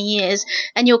 20 years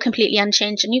and you're completely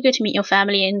unchanged and you go to meet your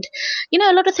family and,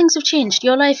 a lot of things have changed.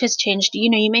 Your life has changed.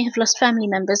 You may have lost family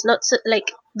members. Lots of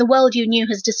like the world you knew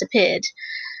has disappeared,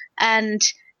 and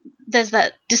there's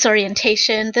that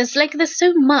disorientation. There's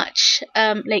so much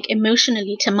like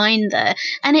emotionally to mine there,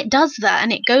 and it does that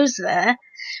and it goes there.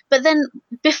 But then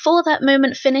before that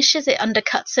moment finishes, it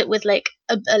undercuts it with like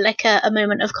a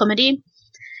moment of comedy.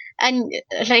 And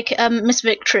like Miss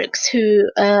Victrix, who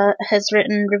has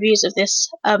written reviews of this,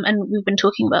 and we've been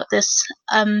talking about this,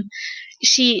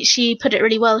 she put it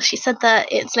really well. She said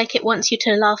that it's like it wants you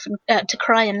to laugh and to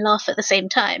cry and laugh at the same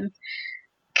time.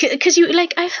 Because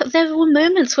there were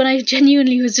moments when I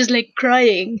genuinely was just like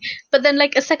crying, but then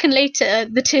like a second later,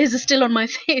 the tears are still on my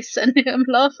face and I'm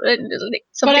laughing. Like,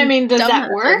 but I mean, does that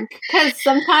work? Because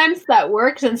sometimes that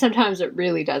works and sometimes it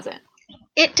really doesn't.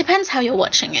 It depends how you're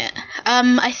watching it.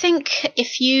 I think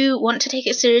if you want to take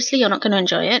it seriously, you're not going to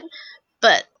enjoy it.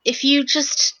 But if you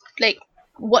just like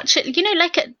watch it,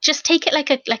 just take it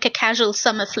like a casual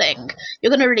summer fling, you're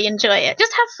going to really enjoy it.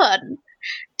 Just have fun.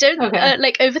 Don't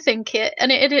overthink it,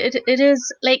 and it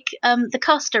is like the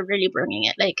cast are really bringing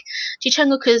it. Like Ji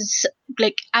Chang-wook is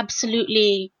like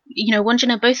absolutely, Won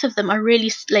Jin-ho, both of them are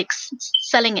really like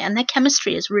selling it, and their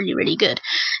chemistry is really really good.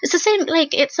 It's the same,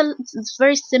 like it's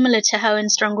very similar to how in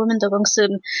Strong Woman Do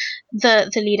Bong-sun the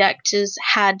lead actors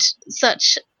had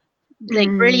such like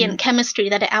brilliant chemistry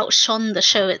that it outshone the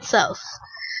show itself.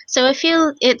 So I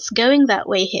feel it's going that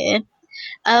way here.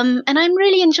 And I'm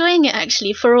really enjoying it,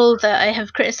 actually, for all that I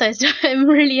have criticized. I'm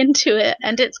really into it,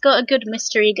 and it's got a good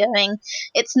mystery going.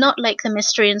 It's not like the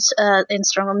mystery in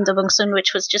Strong Woman Do Bong-sun,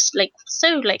 which was just like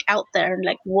so like out there and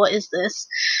like, what is this?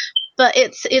 But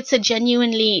it's a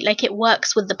genuinely, like, it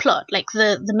works with the plot. Like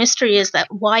the mystery is that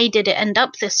why did it end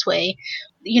up this way?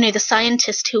 The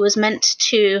scientist who was meant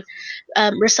to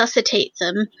resuscitate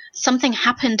them, something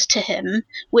happened to him,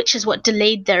 which is what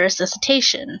delayed their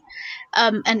resuscitation.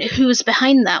 And who's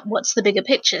behind that? What's the bigger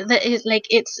picture? That is like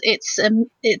it's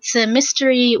a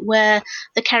mystery where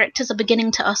the characters are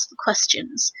beginning to ask the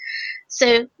questions.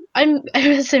 So I'm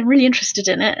really interested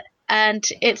in it, and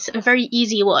it's a very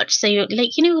easy watch. So you're like,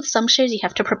 with some shows you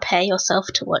have to prepare yourself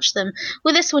to watch them.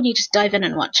 With this one, you just dive in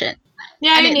and watch it.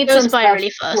 Yeah, and you need some stuff really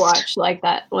fast to watch like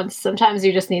that. Sometimes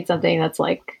you just need something that's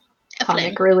like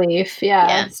comic relief,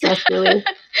 stress relief.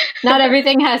 Not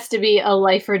everything has to be a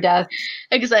life or death,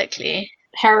 exactly,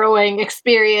 harrowing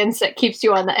experience that keeps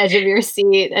you on the edge of your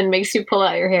seat and makes you pull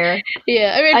out your hair.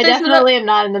 Yeah, I mean, I definitely am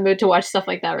not in the mood to watch stuff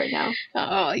like that right now.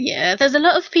 Oh yeah, there's a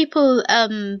lot of people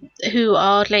who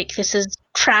are like, this is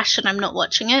trash and I'm not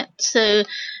watching it. So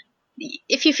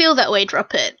if you feel that way,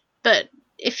 drop it. But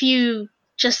if you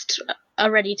just are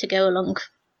ready to go along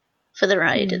for the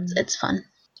ride, it's fun.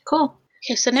 Cool.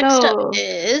 Okay, so next up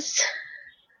is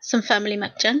some family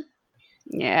makjang.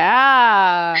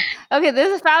 Yeah. Okay,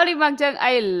 this is family makjang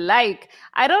I like.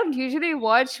 I don't usually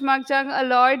watch makjang a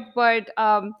lot, but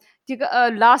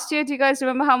last year, do you guys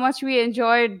remember how much we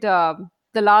enjoyed The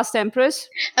Last Empress?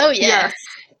 Oh yeah. Yes.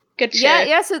 Good show.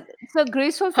 Yeah. So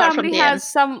Graceful Family has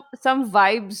some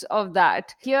vibes of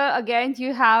that. Here again,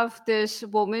 you have this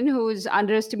woman who's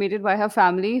underestimated by her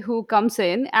family, who comes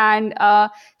in and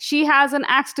she has an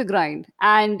axe to grind,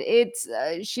 and it's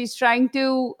she's trying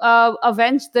to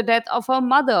avenge the death of her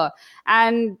mother,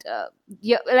 and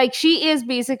like she is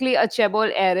basically a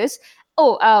chaebol heiress.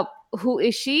 Who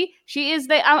is she? She is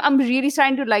I'm really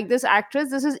starting to like this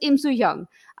actress. This is Im Soo Hyung.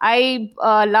 I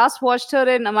last watched her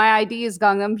in My ID is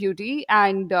Gangnam Beauty,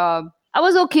 and I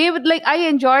was okay with, like, I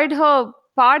enjoyed her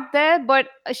part there, but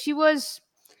she was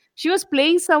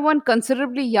playing someone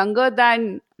considerably younger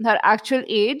than her actual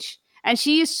age, and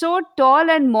she is so tall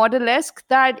and model-esque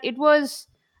that it was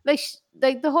like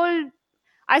the whole,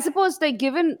 I suppose, like,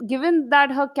 given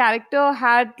that her character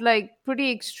had like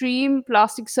pretty extreme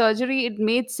plastic surgery, it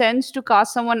made sense to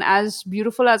cast someone as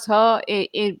beautiful as her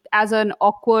as an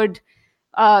awkward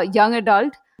young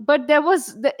adult. But it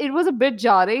was a bit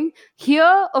jarring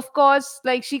here. Of course,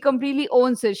 like, she completely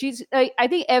owns it. She's like, I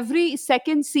think every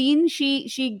second scene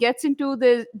she gets into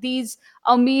these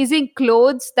amazing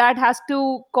clothes that has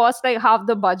to cost like half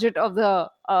the budget of the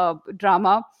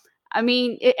drama. I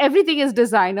mean, everything is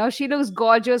designer. She looks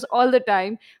gorgeous all the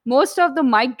time. Most of the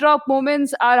mic drop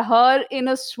moments are her in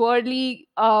a swirly,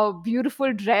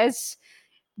 beautiful dress,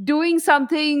 doing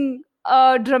something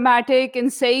dramatic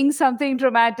and saying something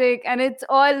dramatic, and it's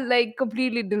all like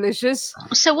completely delicious.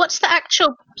 So what's the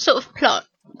actual sort of plot?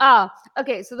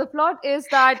 Okay, so the plot is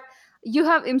that you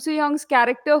have Im Soo Young's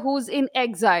character who's in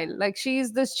exile. Like,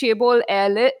 she's this chaebol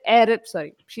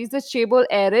she's this chaebol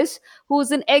heiress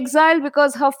who's in exile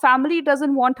because her family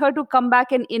doesn't want her to come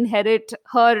back and inherit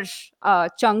her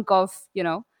chunk of,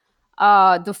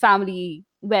 the family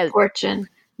wealth. Fortune.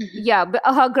 Yeah, but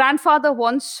her grandfather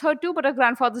wants her to, but her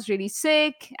grandfather's really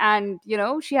sick, and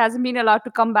she hasn't been allowed to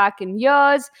come back in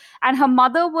years. And her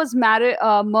mother was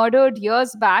murdered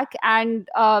years back, and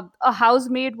a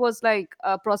housemaid was like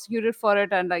prosecuted for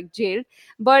it and like jailed.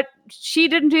 But she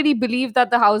didn't really believe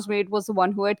that the housemaid was the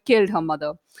one who had killed her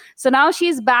mother. So now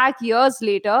she's back years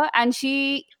later, and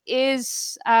she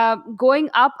is going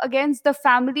up against the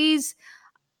family's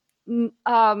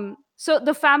so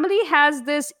the family has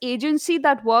this agency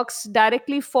that works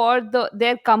directly for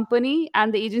their company,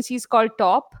 and the agency is called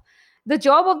Top. The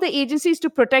job of the agency is to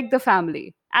protect the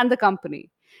family and the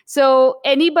company. So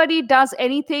anybody does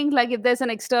anything, like if there's an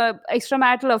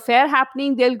extramarital affair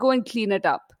happening, they'll go and clean it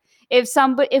up.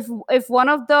 If one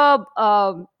of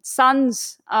the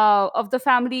sons of the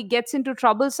family gets into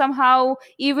trouble somehow,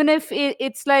 even if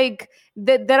it's like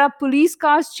there are police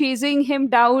cars chasing him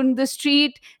down the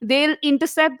street, they'll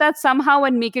intercept that somehow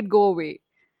and make it go away.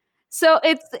 So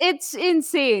it's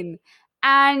insane.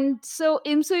 And so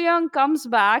Im Soo Young comes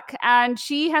back, and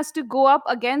she has to go up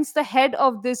against the head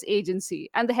of this agency.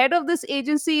 And the head of this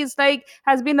agency is like,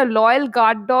 has been a loyal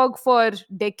guard dog for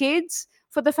decades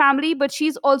for the family, but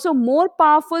she's also more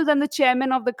powerful than the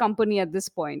chairman of the company at this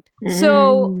point.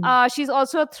 So she's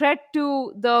also a threat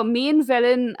to the main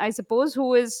villain, I suppose,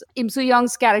 who is Im Soo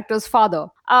Young's character's father.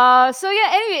 So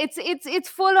yeah, anyway, it's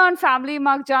full on family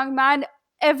mahjong, man.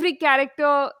 Every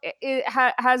character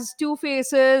has two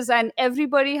faces, and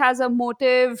everybody has a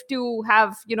motive to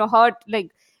have hurt,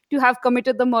 like, to have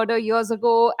committed the murder years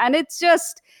ago. And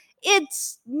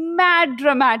it's mad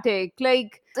dramatic.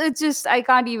 Like, it's just, I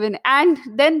can't even. And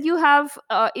then you have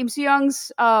Im Soo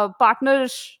Young's partner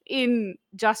in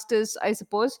justice, I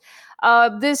suppose,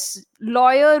 this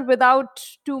lawyer without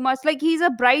too much, like, he's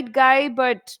a bright guy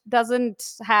but doesn't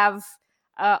have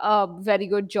a very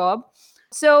good job.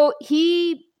 So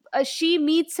she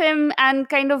meets him and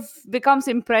kind of becomes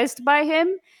impressed by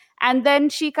him, and then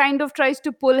she kind of tries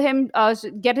to pull him,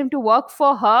 get him to work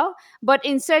for her. But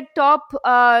instead, Top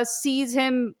sees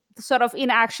him sort of in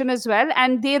action as well,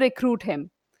 and they recruit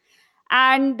him.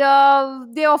 And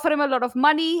they offer him a lot of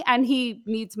money, and he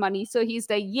needs money, so he's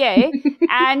like, yay.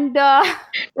 And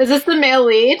Is this the male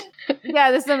lead? yeah,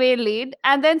 this is the main lead.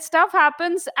 And then stuff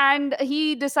happens, and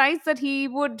he decides that he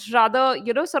would rather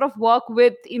sort of work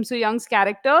with Im Soo Young's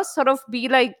character, sort of be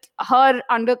like her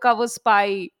undercover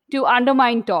spy to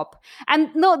undermine Top. And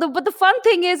no, but the fun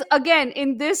thing is, again,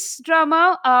 in this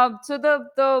drama, so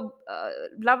the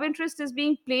love interest is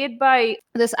being played by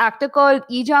this actor called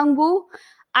Lee Jang-woo.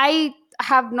 I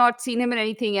have not seen him in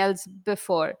anything else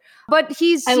before, but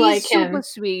he's like super him.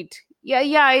 sweet.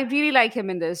 Yeah, I really like him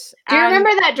in this. Do you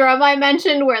remember that drama I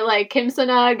mentioned where, like, Kim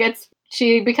Suna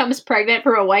she becomes pregnant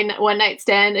for a one night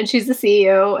stand, and she's the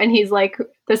CEO, and he's like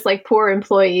this like poor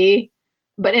employee,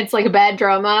 but it's like a bad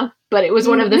drama. But it was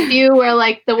one of the few where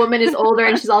like the woman is older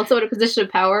and she's also in a position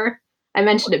of power. I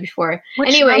mentioned it before.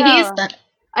 Anyway,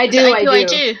 I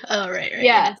do. Oh, right.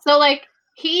 Yeah. So like,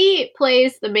 he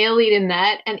plays the male lead in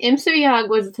that, and Im Soo Young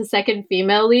was the second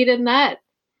female lead in that.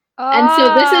 And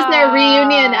so this is their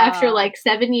reunion after like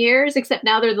 7 years, except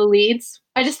now they're the leads.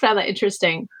 I just found that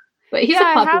interesting. But he's a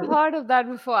puppy. I have heard of that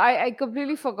before. I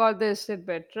completely forgot this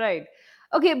tidbit, right?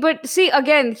 Okay, but see,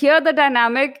 again, here the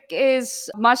dynamic is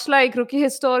much like Rookie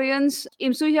Historians.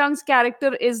 Im Soo Hyung's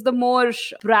character is the more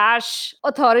brash,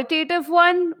 authoritative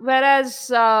one, whereas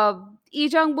Lee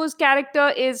Jung Boo's character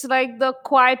is like the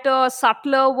quieter,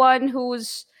 subtler one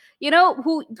who's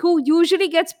who usually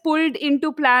gets pulled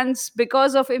into plans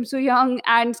because of Im Soo Hyung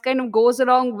and kind of goes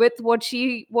along with what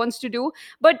she wants to do.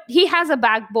 But he has a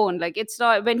backbone. Like, it's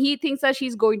not when he thinks that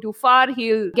she's going too far,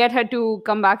 he'll get her to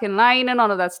come back in line and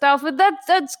all of that stuff. But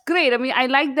that's great. I mean, I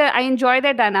like that. I enjoy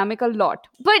their dynamic a lot.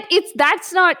 But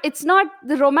it's not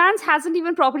the romance hasn't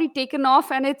even properly taken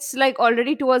off, and it's like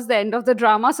already towards the end of the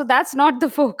drama. So that's not the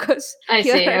focus I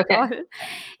here see. at Okay. all.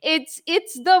 It's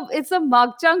the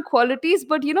Makjang qualities,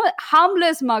 but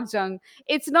harmless Makjang.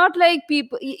 It's not like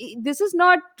people. This is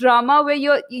not drama where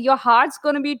your heart's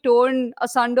gonna be torn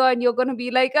asunder and you're gonna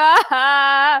be like,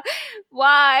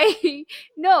 why?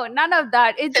 No, none of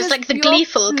that. It's It's just like the pure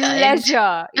gleeful kind.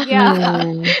 pleasure.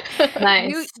 Yeah.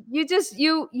 Nice.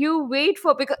 You wait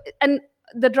for, because and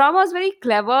the drama is very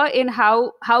clever in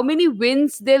how many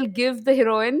wins they'll give the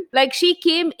heroine. Like, she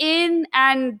came in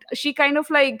and she kind of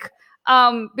like,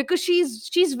 because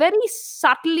she's very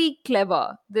subtly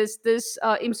clever, this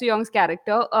Im Soo Young's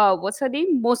character, what's her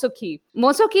name, Mosoki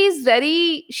is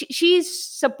very, she's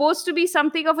supposed to be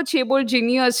something of a chaebol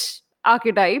genius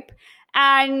archetype.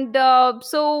 And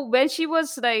so when she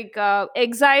was like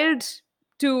exiled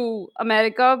to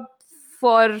America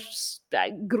for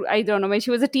I don't know, when she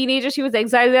was a teenager, she was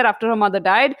exiled there after her mother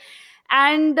died,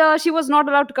 and she was not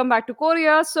allowed to come back to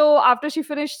Korea. So after she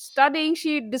finished studying,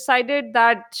 she decided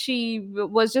that she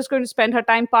was just going to spend her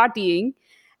time partying,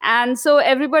 and so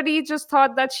everybody just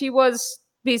thought that she was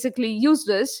basically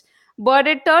useless. But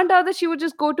it turned out that she would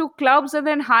just go to clubs and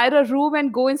then hire a room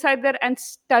and go inside there and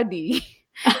study.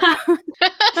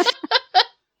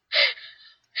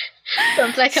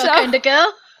 Sounds like our So- kind of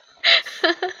girl.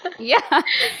 Yeah.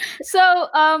 So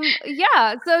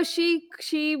so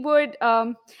she would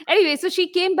anyway, so she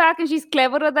came back and she's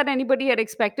cleverer than anybody had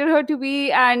expected her to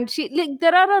be, and she, like,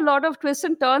 there are a lot of twists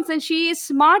and turns, and she is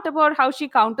smart about how she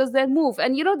counters their move.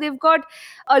 And they've got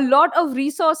a lot of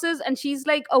resources, and she's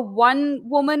like a one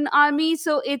woman army,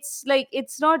 so it's like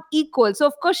it's not equal. So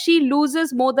of course she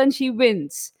loses more than she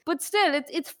wins, but still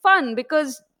it's fun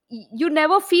because you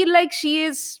never feel like she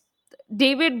is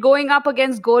David going up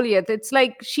against Goliath. It's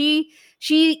like she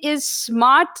is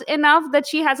smart enough that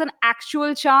she has an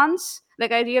actual chance.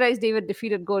 Like, I realize David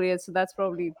defeated Goliath, so that's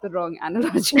probably the wrong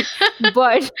analogy.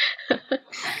 But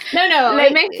No,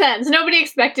 Like- it makes sense. Nobody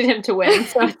expected him to win,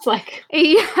 so it's like,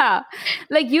 yeah,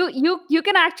 like you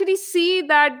can actually see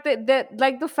that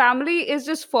the family is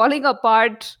just falling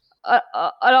apart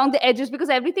along the edges, because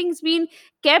everything's been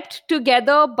kept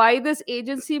together by this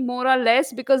agency, more or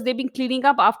less, because they've been cleaning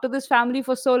up after this family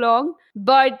for so long.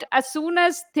 But as soon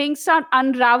as things start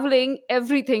unraveling,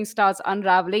 everything starts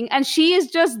unraveling, and she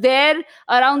is just there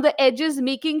around the edges,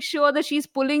 making sure that she's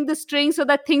pulling the string so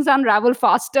that things unravel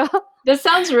faster. this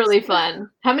sounds really fun.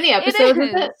 How many episodes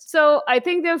is it? So I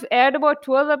think they've aired about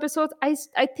 12 episodes. I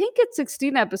think it's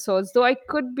 16 episodes, though I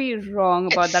could be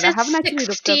wrong about It that. I says haven't actually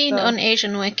looked 16 up on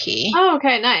Asian Wiki. Oh,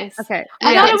 okay, nice. Okay.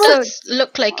 I Yeah, thought it it was does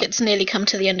look like it's nearly come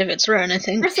to the end of its run, I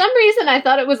think. For some reason, I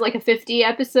thought it was like a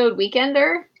 50-episode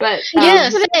weekender, but Yeah,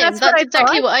 That's same. what That's I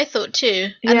exactly thought. what I thought too.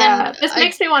 Yeah, this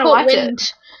makes me wanna caught watch it.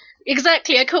 wind-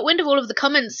 Exactly, I caught wind of all of the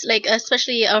comments, like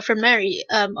especially from Mary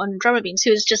on Drama Beans,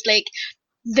 who was just like,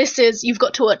 you've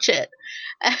got to watch it.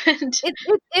 And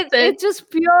It's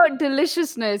just pure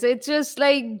deliciousness. It's just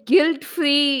like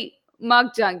guilt-free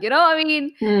makjang. I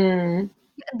mean,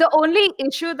 the only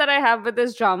issue that I have with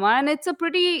this drama, and it's a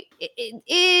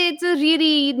it's a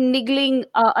really niggling,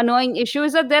 annoying issue,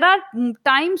 is that there are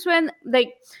times when,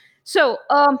 like, so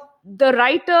the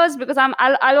writers, because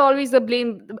I'll always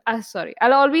blame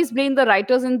I'll always blame the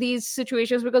writers in these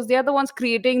situations, because they are the ones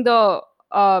creating the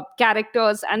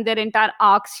characters and their entire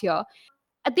arcs here.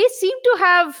 They seem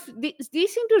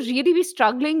to really be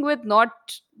struggling with not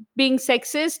being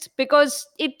sexist, because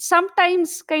it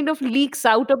sometimes kind of leaks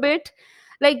out a bit.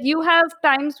 Like, you have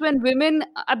times when women,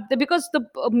 because the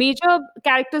major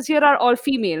characters here are all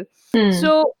female,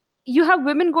 so you have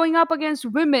women going up against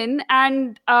women,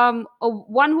 and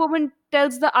one woman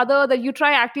tells the other that you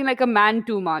try acting like a man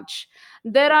too much.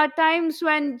 There are times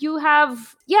when you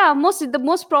have, the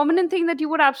most prominent thing that you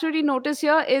would absolutely notice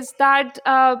here is that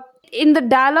in the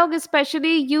dialogue,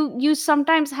 especially, you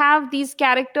sometimes have these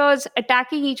characters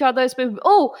attacking each other.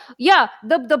 Oh yeah,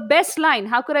 the best line,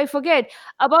 how could I forget,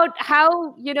 about how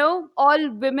all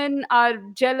women are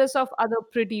jealous of other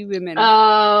pretty women.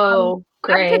 Oh,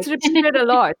 That great. gets repeated a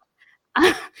lot.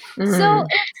 So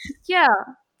yeah,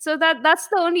 So that's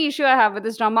the only issue I have with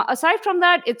this drama. Aside from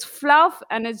that, it's fluff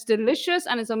and it's delicious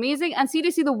and it's amazing. And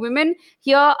seriously, the women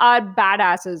here are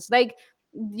badasses. Like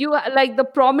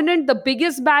the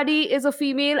biggest baddie is a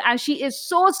female, and she is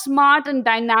so smart and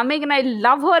dynamic, and I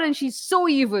love her, and she's so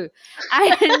evil.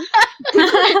 And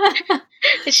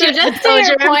So just to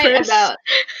your point about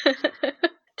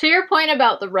to your point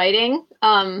about the writing,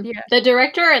 the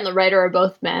director and the writer are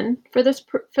both men for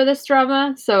this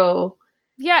drama. So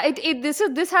yeah,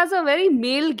 this has a very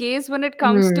male gaze when it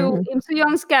comes to Im Soo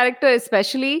Young's character,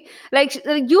 especially. Like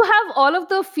you have all of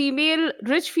the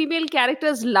rich female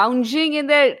characters lounging in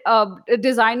their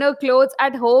designer clothes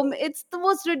at home. It's the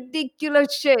most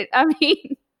ridiculous shit. I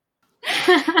mean,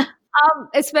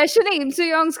 especially Im Soo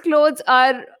Young's clothes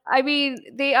are.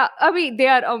 They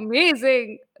are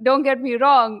amazing. Don't get me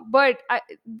wrong, but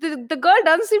the girl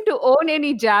doesn't seem to own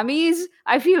any jammies.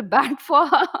 I feel bad for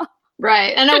her.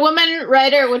 Right. And a woman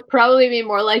writer would probably be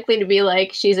more likely to be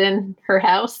like, she's in her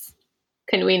house.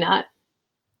 Can we not?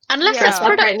 Unless it's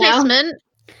product placement.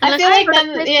 I feel like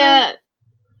then, yeah.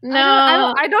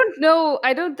 No. I don't know.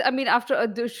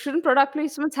 Shouldn't product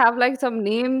placements have like some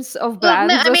names of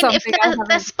brands or something? If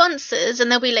they're sponsors,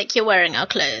 and they'll be like, you're wearing our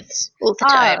clothes all the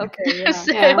time. Okay, yeah.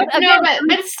 So, yeah.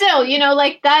 But still,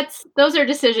 like those are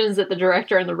decisions that the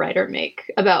director and the writer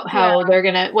make about how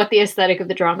what the aesthetic of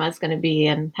the drama is going to be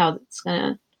and how it's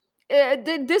going to.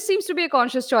 This seems to be a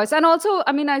conscious choice. And also,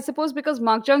 I suppose because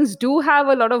makjangs do have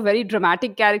a lot of very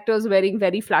dramatic characters wearing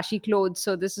very flashy clothes.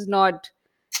 So this is not,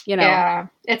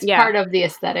 it's part of the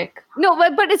aesthetic. No,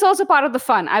 but it's also part of the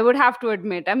fun, I would have to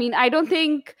admit. I don't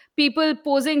think people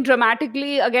posing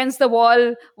dramatically against the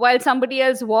wall while somebody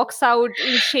else walks out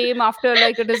in shame after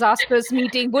like a disastrous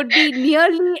meeting would be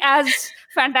nearly as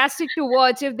fantastic to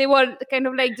watch if they were kind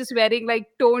of like just wearing like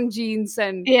toned jeans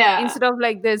and instead of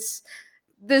like this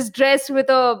dress with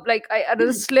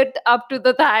a slit up to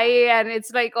the thigh, and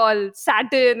it's like all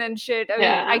satin and shit.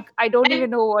 I don't even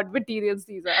know what materials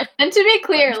these are. And to be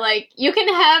clear, like you can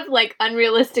have like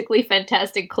unrealistically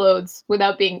fantastic clothes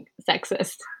without being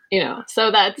sexist, So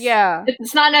that's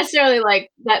it's not necessarily like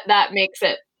that makes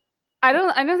it. I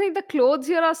don't think the clothes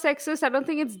here are sexist. I don't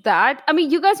think it's that.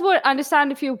 You guys would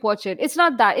understand if you watch it. It's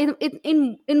not that.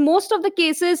 In most of the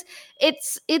cases,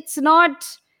 it's not.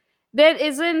 There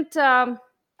isn't.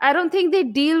 I don't think they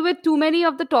deal with too many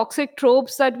of the toxic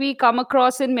tropes that we come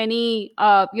across in many,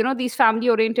 these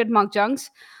family-oriented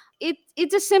makjangs.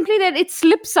 It's just simply that it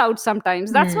slips out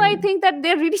sometimes. That's why I think that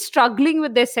they're really struggling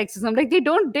with their sexism. Like they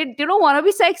don't want to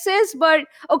be sexist, but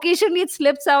occasionally it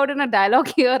slips out in a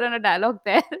dialogue here and a dialogue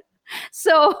there.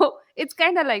 So it's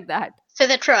kind of like that. So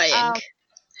they're trying. I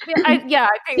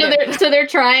think so. They're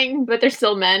trying, but they're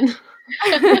still men.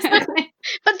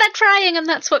 But they're trying, and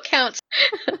that's what counts.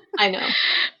 I know.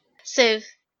 So,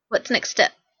 what's next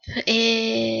step?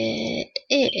 It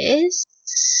is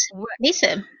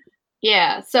Nisa.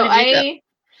 Yeah. So I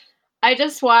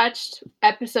just watched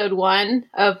episode 1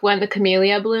 of When the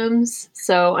Camellia Blooms.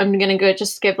 So I'm gonna go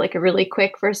just give like a really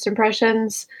quick first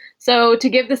impressions. So to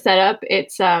give the setup,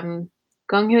 it's Gong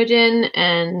Hyo-jin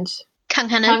and Kang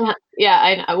Hana.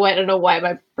 I don't know why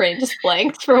my brain just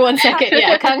blanked for 1 second.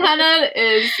 Yeah, Kang Hana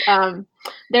is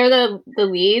they're the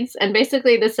leads, and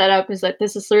basically the setup is that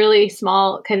this is a really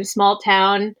small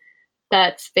town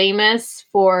that's famous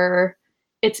for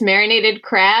its marinated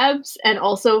crabs and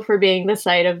also for being the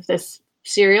site of this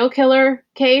serial killer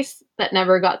case that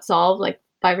never got solved like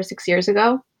 5 or 6 years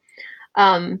ago.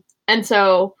 And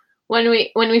so when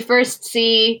we first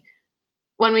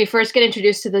get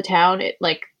introduced to the town, it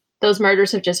like those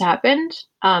murders have just happened.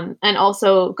 And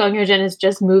also Gong Hyo-jin is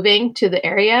just moving to the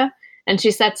area, and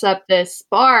she sets up this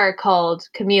bar called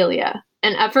Camellia.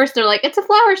 And at first they're like, it's a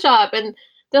flower shop. And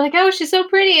they're like, oh, she's so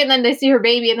pretty. And then they see her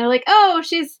baby and they're like, oh,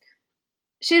 she's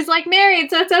like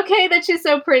married, so it's okay that she's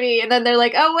so pretty. And then they're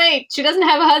like, oh wait, she doesn't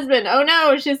have a husband. Oh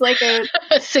no, she's like a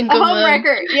single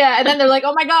homewrecker. Yeah. And then they're like,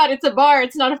 oh my God, it's a bar.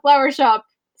 It's not a flower shop.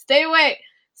 Stay away.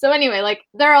 So anyway, like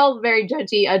they're all very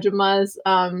judgy ajumas.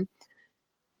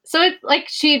 So it's like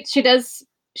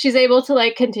she's able to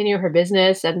like continue her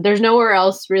business, and there's nowhere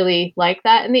else really like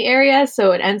that in the area.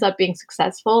 So it ends up being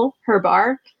successful, her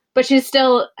bar, but she's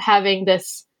still having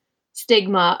this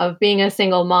stigma of being a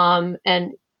single mom.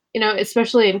 And,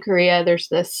 especially in Korea, there's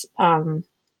this, or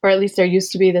at least there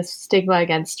used to be this stigma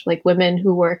against like women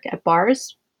who work at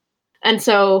bars. And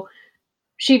so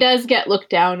she does get looked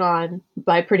down on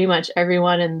by pretty much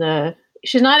everyone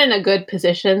she's not in a good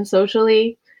position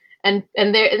socially. And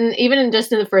even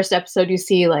just in the first episode, you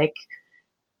see like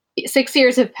 6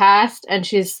 years have passed and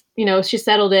she's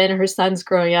settled in, her son's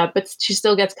growing up, but she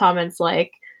still gets comments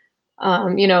like,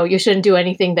 you shouldn't do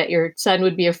anything that your son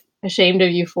would be ashamed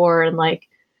of you for, and like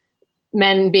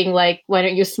men being like, why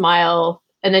don't you smile?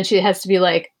 And then she has to be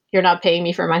like, you're not paying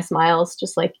me for my smiles,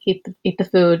 just like eat the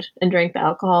food and drink the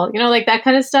alcohol, like that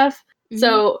kind of stuff. Mm-hmm.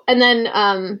 So, and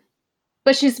then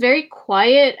but she's very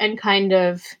quiet and kind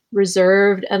of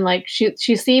reserved, and like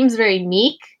she seems very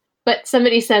meek, but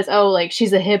somebody says, oh, like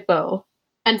she's a hippo.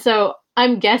 And so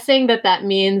I'm guessing that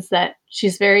means that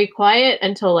she's very quiet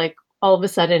until like all of a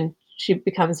sudden she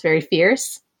becomes very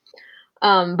fierce.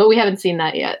 But we haven't seen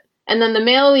that yet. And then the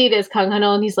male lead is Kang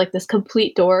Han-il, and he's like this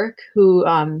complete dork who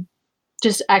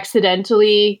just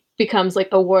accidentally becomes like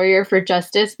a warrior for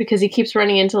justice because he keeps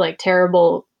running into like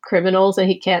terrible criminals and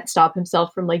he can't stop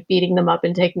himself from like beating them up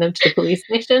and taking them to the police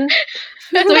station.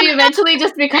 So he eventually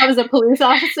just becomes a police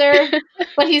officer,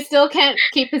 but he still can't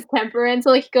keep his temper in.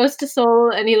 So like he goes to Seoul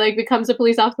and he like becomes a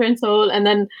police officer in Seoul, and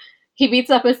then he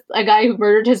beats up a guy who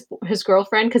murdered his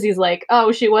girlfriend because he's like,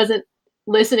 oh, she wasn't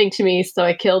listening to me, so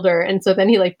I killed her. And so then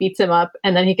he like beats him up,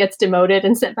 and then he gets demoted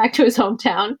and sent back to his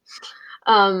hometown.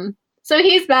 So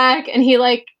he's back, and he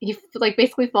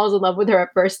basically falls in love with her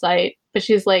at first sight, but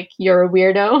she's like, you're a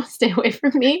weirdo, stay away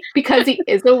from me, because he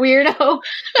is a weirdo.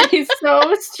 And he's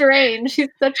so strange. He's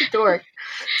such a dork.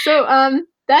 So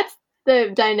that's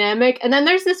the dynamic. And then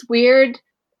there's this weird,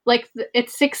 like,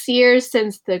 it's 6 years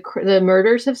since the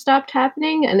murders have stopped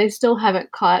happening, and they still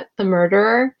haven't caught the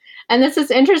murderer. And this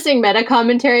is interesting meta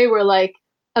commentary where like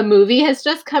a movie has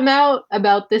just come out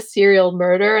about this serial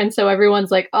murder, and so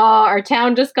everyone's like, oh, our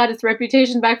town just got its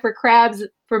reputation back for crabs,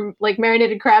 for like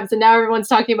marinated crabs, and now everyone's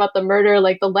talking about the murder,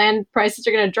 like the land prices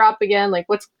are going to drop again, like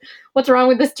what's wrong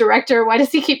with this director, why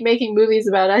does he keep making movies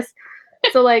about us?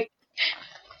 So like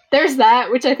there's that,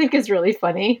 which I think is really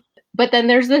funny. But then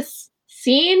there's this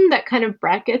scene that kind of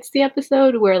brackets the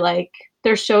episode where like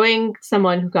they're showing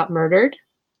someone who got murdered.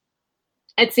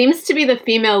 It seems to be the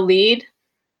female lead.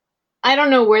 I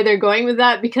don't know where they're going with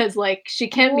that because like she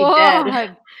can't be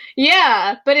dead.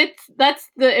 Yeah, but that's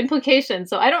the implication.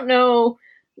 So I don't know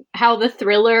how the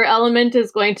thriller element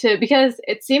is going to, because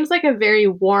it seems like a very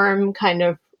warm kind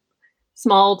of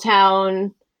small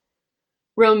town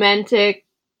romantic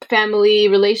family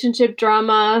relationship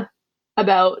drama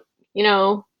about, it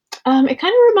kind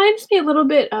of reminds me a little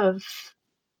bit of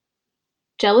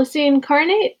Jealousy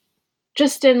Incarnate.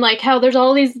 Just in like how there's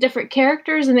all these different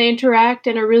characters and they interact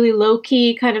in a really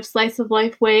low-key kind of slice of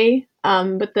life way.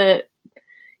 But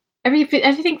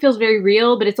everything feels very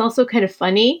real, but it's also kind of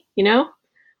funny,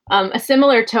 a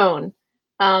similar tone.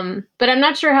 But I'm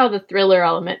not sure how the thriller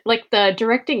element, like the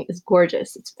directing is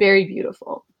gorgeous. It's very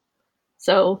beautiful.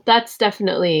 So that's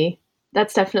definitely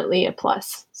a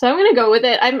plus. So I'm going to go with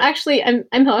it.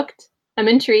 I'm hooked. I'm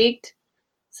intrigued.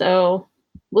 So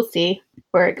we'll see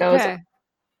where it goes. Okay.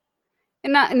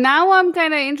 And now I'm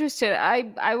kind of interested.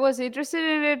 I was interested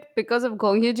in it because of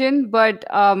Gong Hyo-jin, but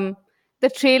the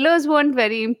trailers weren't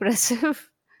very impressive.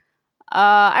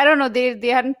 I don't know, they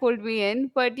hadn't pulled me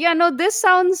in, but yeah, no, this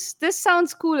sounds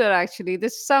cooler actually.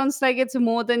 This sounds like it's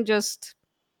more than just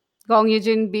Gong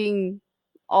Hyo-jin being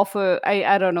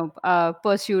I don't know,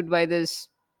 pursued by this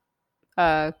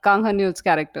Kang Han-il's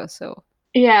character. So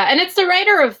yeah, and it's the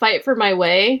writer of Fight for My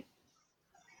Way.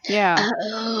 Yeah.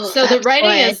 So the writing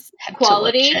is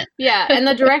quality. Yeah, and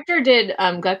the director did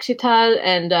Gakshita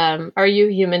and Are You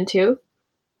Human Too?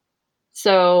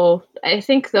 So I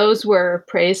think those were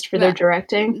praised for their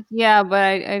directing. Yeah, but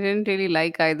I didn't really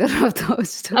like either of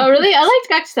those. Oh, really? I liked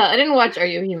Gakshita. I didn't watch Are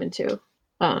You Human Too?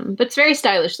 But it's very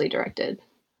stylishly directed.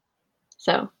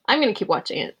 So I'm going to keep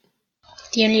watching it.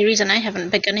 The only reason I haven't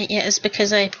begun it yet is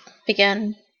because I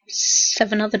began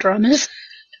 7 other dramas.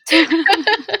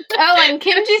 Oh, and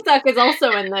Kim Ji-suk is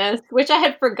also in this, which I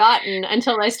had forgotten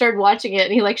until I started watching it,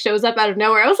 and he like shows up out of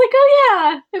nowhere. I was like,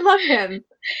 oh yeah, I love him.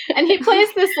 And he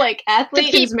plays this like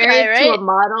athlete who's married to a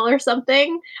model or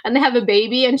something, and they have a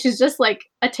baby, and she's just like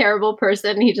a terrible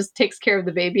person, and he just takes care of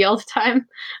the baby all the time.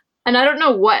 And I don't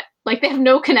know what, like they have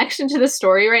no connection to the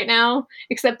story right now,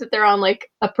 except that they're on like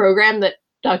a program that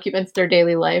documents their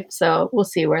daily life. So we'll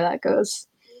see where that goes.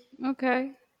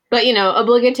 Okay. But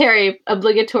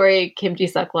obligatory Kim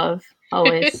Ji-suk love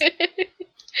always.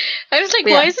 I was like,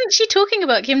 why isn't she talking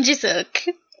about Kim Ji-suk?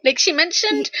 Like she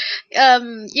mentioned,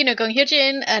 Gong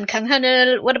Hyo-jin and Kang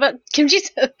Han-il. What about Kim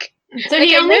Ji-suk? So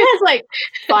he only has like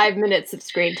 5 minutes of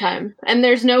screen time, and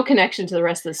there's no connection to the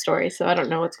rest of the story. So I don't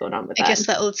know what's going on with that. I guess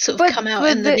that will sort of come out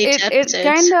in the later episodes. It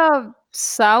kind of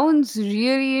sounds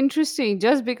really interesting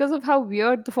just because of how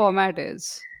weird the format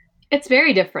is. It's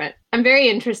very different. I'm very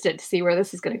interested to see where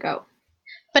this is going to go.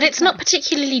 But it's not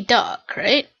particularly dark,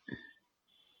 right?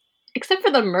 Except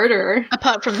for the murderer.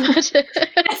 Apart from that.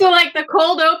 So like the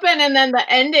cold open and then the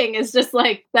ending is just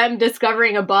like them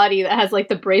discovering a body that has like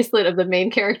the bracelet of the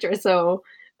main character. So,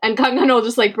 and Kang Han-ho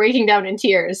just like breaking down in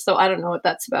tears. So I don't know what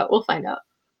that's about. We'll find out.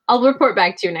 I'll report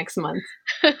back to you next month.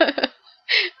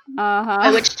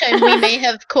 By which time we may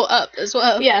have caught up as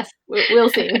well. Yes, we'll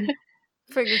see.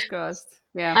 Fingers crossed.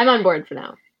 Yeah. I'm on board for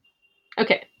now.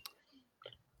 Okay.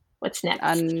 What's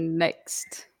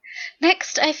next?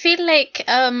 Next, I feel like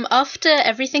after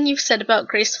everything you've said about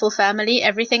Graceful Family,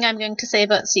 everything I'm going to say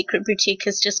about Secret Boutique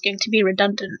is just going to be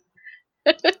redundant.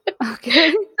 Okay.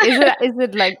 Is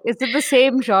it the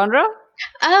same genre?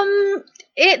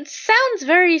 It sounds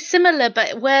very similar,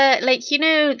 but where, like, you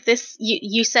know, this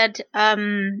you said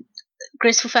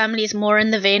Graceful Family is more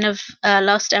in the vein of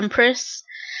Last Empress.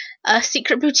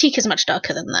 Secret Boutique is much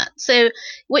darker than that. So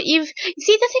what you see,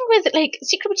 the thing with like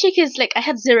Secret Boutique is like I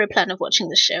had zero plan of watching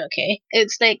this show. Okay,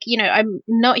 it's like, you know, I'm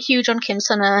not huge on Kim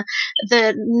Suna.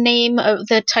 The name of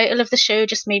the title of the show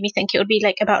just made me think it would be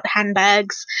like about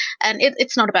handbags, and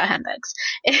it's not about handbags.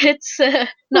 It's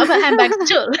not about handbags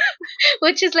at all,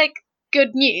 which is like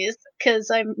good news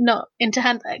because I'm not into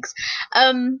handbags.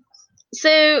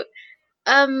 So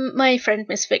my friend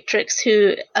Miss Victrix,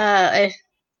 who I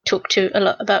talk to a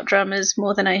lot about dramas,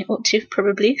 more than I ought to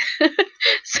probably.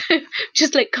 So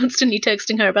just like constantly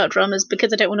texting her about dramas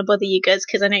because I don't want to bother you guys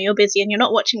because I know you're busy and you're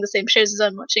not watching the same shows as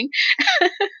I'm watching.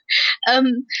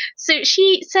 So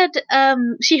she said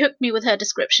she hooked me with her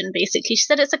description. Basically, she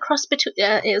said it's a cross between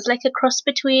it was like a cross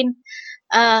between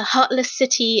Heartless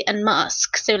City and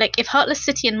Mask. So like if Heartless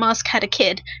City and Mask had a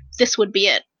kid, this would be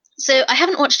it. So I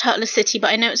haven't watched Heartless City,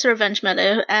 but I know it's a revenge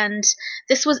mellow, and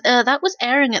this was that was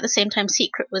airing at the same time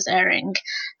Secret was airing,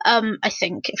 I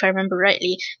think, if I remember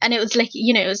rightly. And it was like,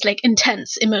 you know, it was like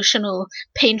intense, emotional,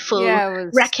 painful,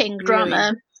 wrecking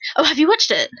drama. Oh, have you watched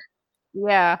it?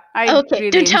 Yeah, okay. Really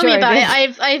don't tell me about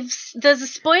it. I've there's a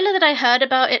spoiler that I heard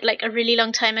about it like a really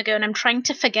long time ago, and I'm trying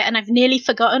to forget, and I've nearly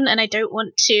forgotten, and I don't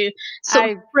want to sort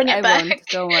of bring it back. Won't,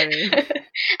 don't worry.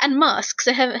 And Mask.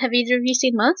 So have either of you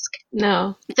seen Mask?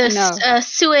 No. The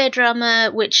Sue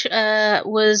drama, which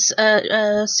was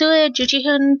Sue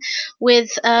Jujihun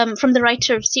with from the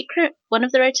writer of Secret, one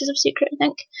of the writers of Secret, I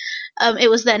think. It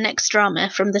was their next drama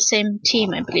from the same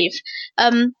team, I believe.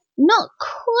 Not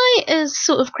quite as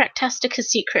sort of cracktastic as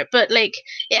Secret, but like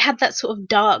it had that sort of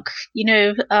dark, you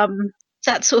know,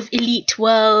 that sort of elite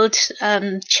world,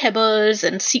 chebos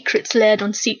and secrets led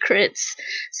on secrets.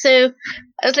 So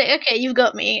I was like, okay, you've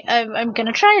got me. I'm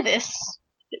gonna try this.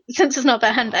 Since it's not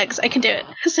about handbags, I can do it.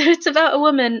 So it's about a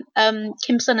woman,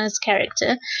 Kim Suna's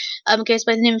character, goes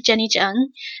by the name of Jenny Jang,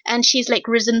 and she's like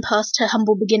risen past her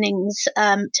humble beginnings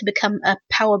to become a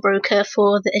power broker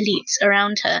for the elites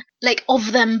around her. Like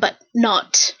of them, but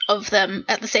not of them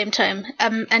at the same time.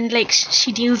 And like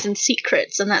she deals in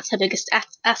secrets, and that's her biggest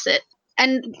asset.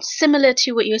 And similar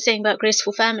to what you were saying about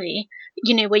Graceful Family,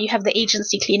 you know, where you have the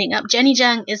agency cleaning up, Jenny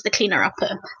Jang is the cleaner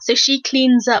upper. So she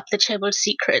cleans up the Chaebol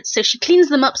secrets. So she cleans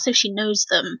them up so she knows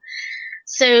them.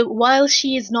 So while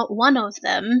she is not one of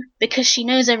them, because she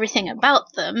knows everything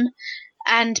about them,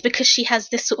 and because she has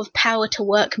this sort of power to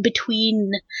work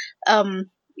between,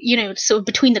 you know, sort of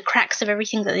between the cracks of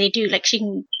everything that they do, like she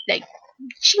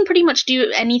can pretty much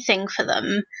do anything for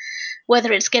them.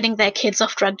 Whether it's getting their kids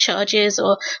off drug charges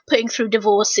or putting through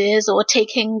divorces or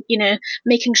taking, you know,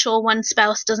 making sure one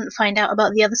spouse doesn't find out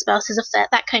about the other spouse's affair,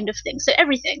 that kind of thing. So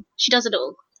everything. She does it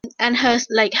all. And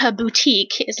her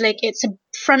boutique is like, it's a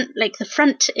front, like the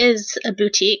front is a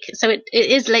boutique. So it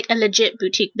is like a legit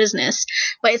boutique business,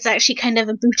 but it's actually kind of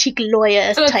a boutique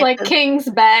lawyer. So it's type like of, King's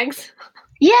bags.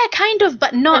 Yeah, kind of,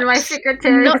 but not. And my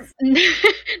secretaries.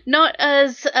 Not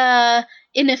as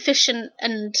inefficient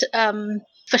and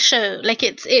for show. Like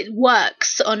it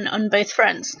works on both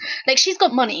fronts. Like she's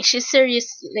got money. She's serious.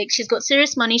 Like she's got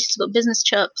serious money. She's got business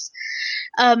chops,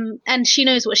 and she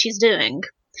knows what she's doing.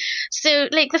 So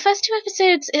like the first two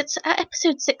episodes, it's at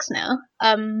episode 6 now.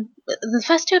 The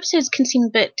first two episodes can seem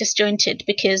a bit disjointed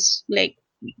because like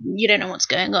you don't know what's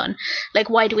going on. Like,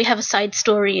 why do we have a side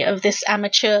story of this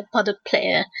amateur paduk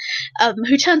player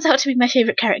who turns out to be my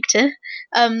favorite character?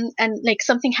 And like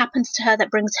something happens to her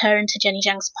that brings her into Jenny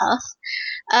Jang's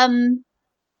path.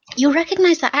 You'll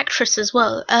recognize that actress as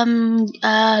well.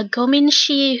 Go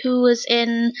Min-shi, who was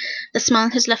in The Smile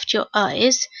Has Left Your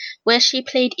Eyes, where she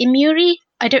played Imuri.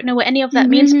 I don't know what any of that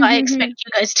means, but I expect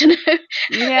you guys to know.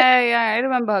 Yeah, I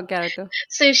remember her character.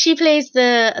 So she plays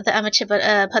the amateur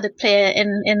paduk player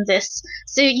in this.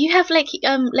 So you have like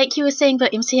you were saying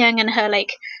about Im Se-young and her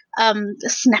like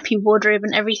snappy wardrobe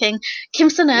and everything. Kim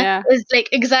Suna is like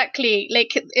exactly like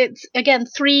it's again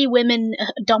 3 women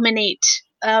dominate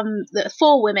the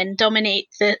 4 women dominate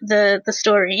the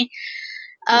story.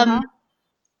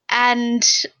 And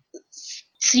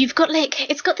so you've got like,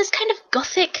 it's got this kind of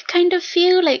gothic kind of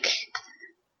feel, like,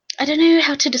 I don't know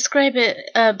how to describe it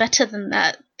better than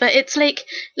that, but it's like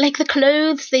the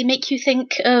clothes, they make you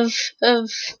think of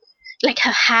like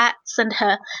her hats and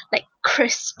her like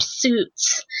crisp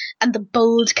suits and the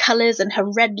bold colors and her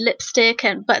red lipstick,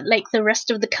 but like the rest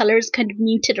of the colors kind of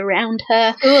muted around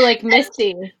her. Ooh, like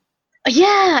Misty.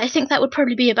 Yeah, I think that would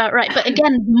probably be about right. But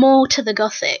again, more to the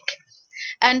gothic.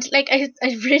 And like I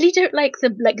really don't like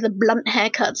the blunt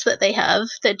haircuts that they have.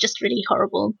 They're just really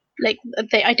horrible. Like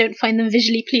I don't find them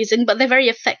visually pleasing, but they're very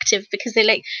effective because they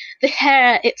like the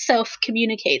hair itself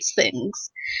communicates things.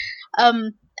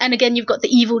 And again, you've got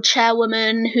the evil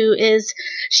chairwoman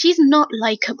she's not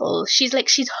likable. She's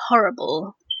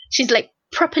horrible. She's like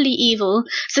properly evil.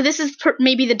 So this is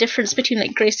maybe the difference between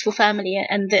like Graceful Family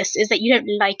and this, is that you don't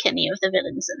like any of the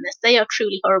villains in this. They are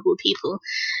truly horrible people,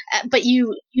 but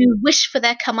you wish for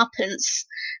their comeuppance,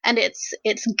 and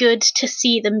it's good to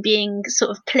see them being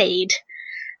sort of played.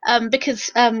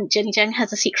 Because Jenny Jang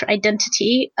has a secret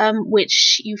identity,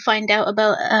 which you find out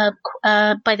about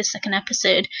by the second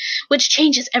episode, which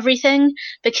changes everything,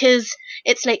 because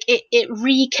it's like it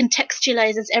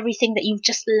recontextualizes everything that you've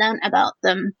just learned about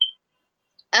them.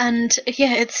 And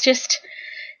yeah,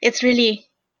 it's really,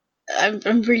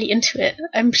 I'm really into it.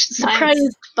 I'm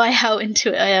surprised by how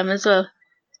into it I am as well.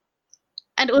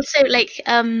 And also, like,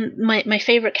 my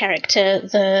favorite character,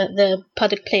 the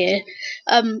Puddock player,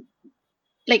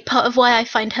 like, part of why I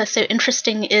find her so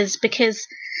interesting is because,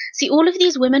 see, all of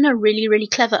these women are really, really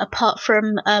clever, apart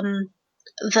from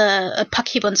the Park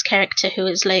Hee-bon's character, who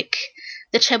is like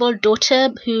the chaebol daughter,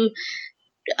 who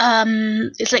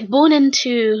is like born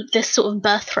into this sort of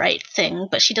birthright thing,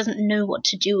 but she doesn't know what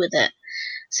to do with it.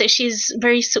 So she's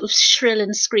very sort of shrill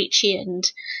and screechy and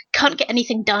can't get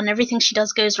anything done. Everything she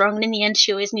does goes wrong, and in the end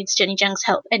she always needs Jenny Jang's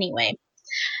help anyway.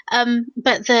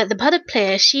 But the Puddock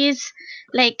player, she's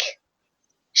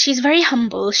very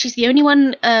humble. She's the only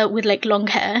one with like long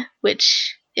hair,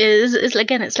 which is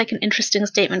again, it's like an interesting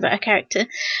statement about her character.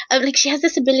 Like, she has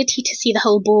this ability to see the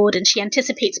whole board, and she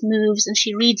anticipates moves, and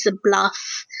she reads a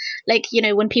bluff. Like, you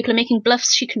know, when people are making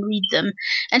bluffs, she can read them,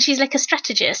 and she's like a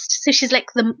strategist. So she's like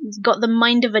got the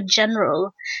mind of a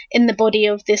general in the body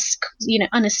of this, you know,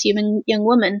 unassuming young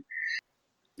woman.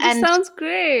 This sounds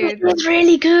great. It's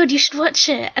really good. You should watch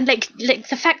it. And like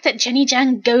the fact that Jenny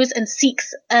Jang goes and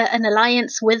seeks an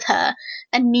alliance with her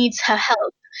and needs her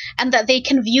help, and that they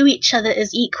can view each other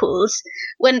as equals,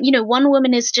 when, you know, one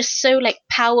woman is just so like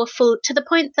powerful to the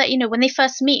point that, you know, when they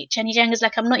first meet, Jenny Jang is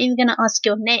like, I'm not even going to ask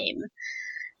your name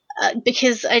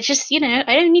because I just, you know,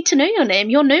 I don't need to know your name.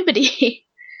 You're nobody.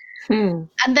 And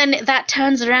then that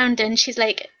turns around and she's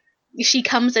like, she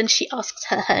comes and she asks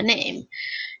her name.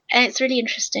 And it's really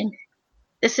interesting.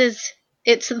 It's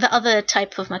the other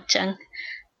type of makjang,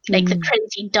 like the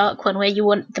crazy dark one where you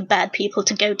want the bad people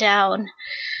to go down,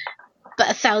 but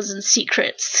 1,000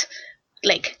 secrets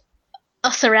like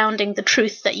are surrounding the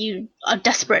truth that you are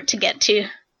desperate to get to.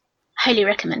 Highly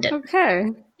recommend it. Okay.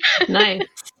 Nice.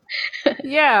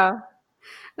 Yeah.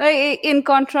 Like, in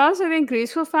contrast, I think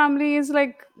Graceful Family is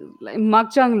like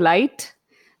makjang light.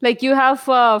 Like, you have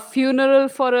a funeral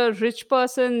for a rich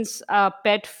person's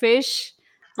pet fish,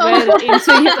 where In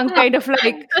So Young kind of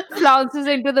like flounces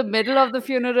into the middle of the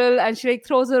funeral, and she like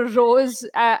throws a rose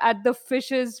at the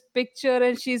fish's picture,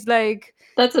 and she's like,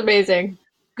 That's amazing.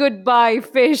 "Goodbye,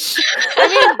 fish." I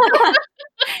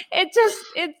mean,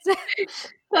 it's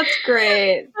That's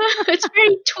great. It's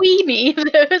very tweeny,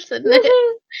 though, isn't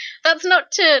it? That's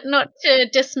not to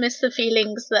dismiss the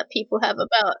feelings that people have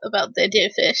about their dear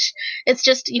fish. It's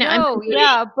just, you know, I'm no, hungry.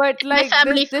 yeah, but My like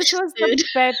family this fish was food. the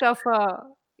pet of a.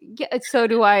 Yeah, so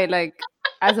do I. Like,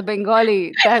 as a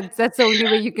Bengali, that's the only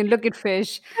way you can look at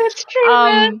fish. That's true,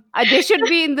 man. They should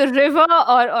be in the river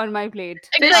or on my plate.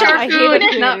 Fish are I hate food,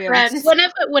 not aquariums.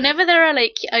 friends. Whenever there are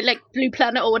like Blue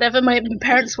Planet or whatever, my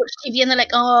parents watch TV and they're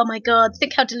like, "Oh my god,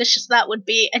 think how delicious that would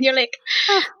be," and you're like,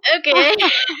 "Okay,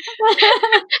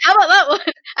 how about that one?"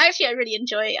 Actually, I really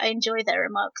enjoy their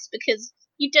remarks because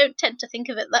you don't tend to think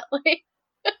of it that way.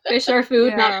 Fish are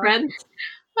food, Yeah. not friends.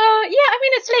 Yeah, I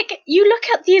mean, it's like you look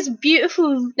at these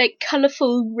beautiful, like,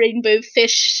 colourful rainbow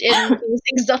fish in these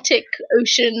exotic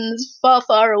oceans far,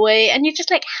 far away, and you're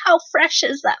just like, how fresh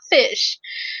is that fish?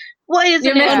 Why isn't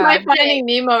You it missed on my my plate? Finding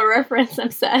Nemo reference, I'm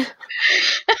sad.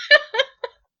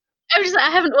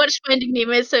 I haven't watched Finding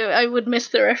Nemo, so I would miss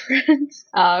the reference.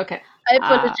 Oh, okay. I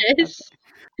apologize.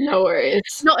 No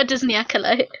worries. Not a Disney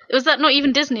acolyte. Was that not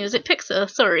even Disney? Was it Pixar?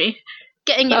 Sorry.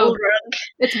 Getting it Oh. all wrong.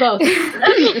 It's both.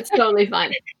 It's totally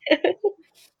fine.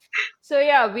 So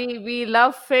yeah, we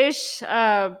love fish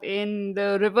in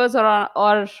the rivers or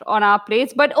on our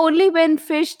plates, but only when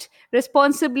fished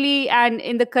responsibly and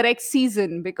in the correct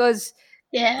season, because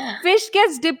Yeah. fish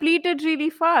gets depleted really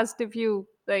fast if you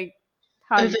like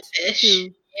hunt Overfish.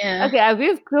 too. Yeah. Okay,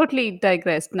 we've totally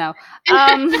digressed now.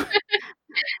 Um,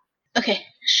 Okay.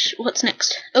 What's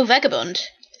next? Oh, Vagabond.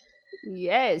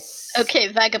 yes. Okay,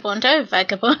 Vagabond. Oh,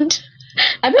 Vagabond.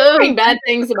 I've been Oh. hearing bad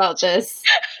things about this.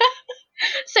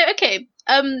 So okay.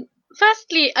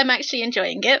 Firstly, I'm actually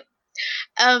enjoying it.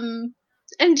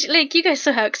 And like you guys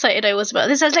saw how excited I was about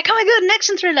this. I was like, oh my god, an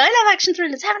action thriller! I love action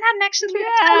thrillers. I haven't had an action thriller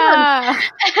in so long. Yeah.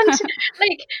 And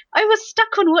like I was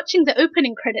stuck on watching the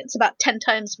opening credits about 10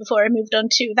 times before I moved on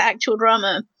to the actual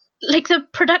drama. Like the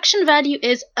production value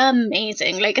is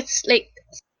amazing. Like it's like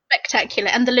spectacular,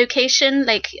 and the location,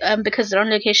 like because they're on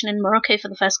location in Morocco for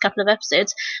the first couple of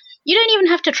episodes, you don't even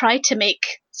have to try to make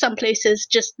some places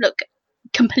just look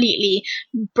completely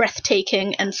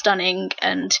breathtaking and stunning,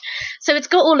 and so it's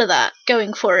got all of that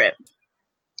going for it.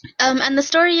 And the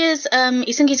story is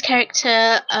Isungi's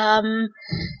character.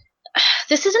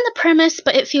 This isn't the premise,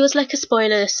 but it feels like a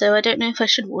spoiler, so I don't know if I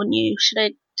should warn you. Should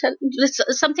I tell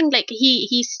something like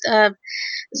he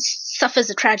suffers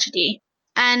a tragedy,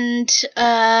 and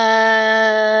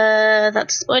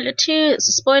that's spoiler 2. It's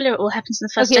a spoiler. It all happens in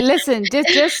the first. Okay, listen,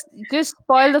 just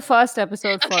spoil the first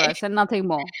episode for Okay. us and nothing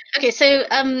more. Okay, so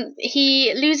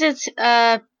he loses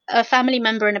a family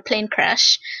member in a plane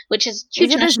crash, which is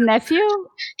huge. Is it his nephew?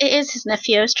 It is his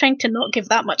nephew. I was trying to not give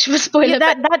that much of a spoiler. Yeah,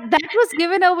 that was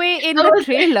given away in the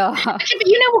trailer. Okay, but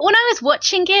you know what? When I was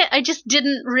watching it, I just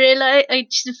didn't realize. I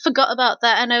just forgot about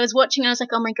that, and I was watching. And I was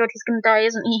like, "Oh my god, he's gonna die,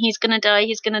 isn't he? He's gonna die.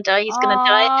 He's gonna die. He's gonna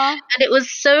die." Aw. And it was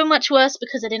so much worse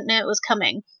because I didn't know it was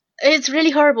coming. It's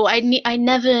really horrible. I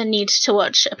never need to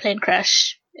watch a plane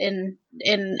crash in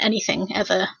anything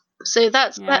ever. So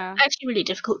that's actually really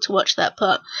difficult to watch that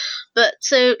part. But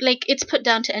so like it's put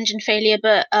down to engine failure,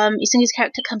 but Isungi's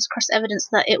character comes across evidence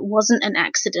that it wasn't an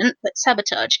accident but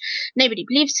sabotage. Nobody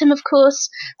believes him, of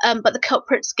course, but the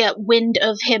culprits get wind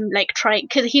of him like trying,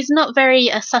 because he's not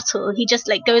very subtle. He just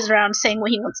like goes around saying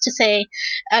what he wants to say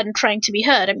and trying to be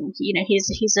heard. I mean, you know,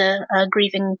 he's a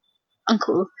grieving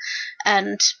uncle,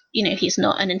 and you know he's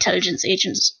not an intelligence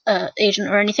agent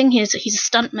or anything. He's a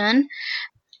stuntman,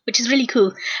 which is really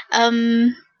cool.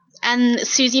 And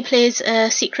Susie plays a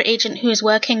secret agent who is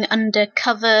working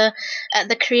undercover at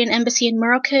the Korean embassy in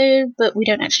Morocco, but we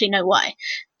don't actually know why.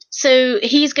 So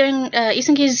he's going.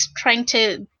 Isungi's trying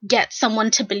to get someone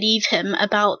to believe him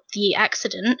about the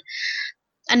accident,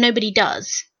 and nobody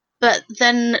does. But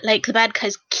then, like, the bad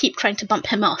guys keep trying to bump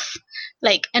him off,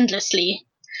 like endlessly.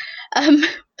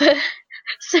 But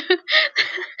so,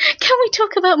 can we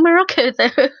talk about Morocco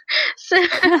though? So,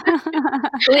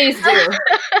 Please do.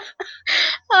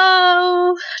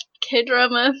 Oh,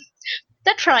 K-drama.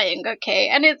 They're trying, okay,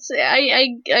 and it's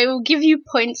I will give you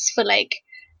points for like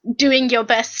doing your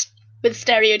best with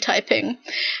stereotyping.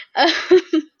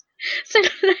 So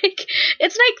like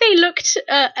it's like they looked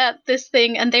at this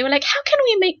thing and they were like, how can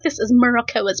we make this as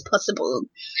Morocco as possible?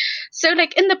 So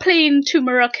like in the plane to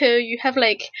Morocco, you have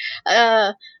like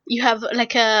a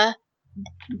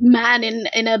man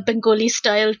in a Bengali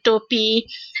style topi.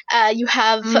 You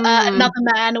have another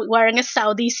man wearing a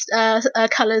Saudi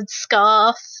colored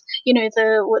scarf. You know,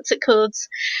 what's it called?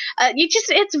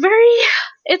 It's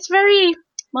very,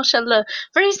 mashallah,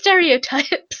 very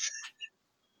stereotypes.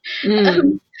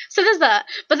 So there's that.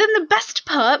 But then the best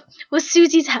part was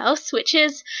Susie's house, which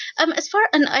is, as far,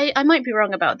 and I might be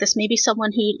wrong about this, maybe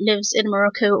someone who lives in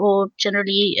Morocco or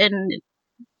generally in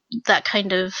that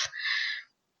kind of,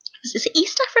 is it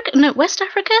East Africa? No, West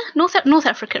Africa? North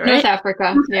Africa, right? North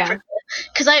Africa, yeah.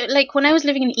 Because I, like, when I was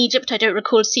living in Egypt, I don't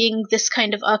recall seeing this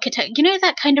kind of architect. You know,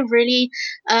 that kind of really,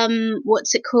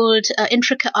 what's it called?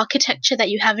 Intricate architecture that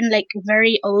you have in, like,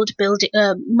 very old building,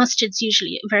 masjids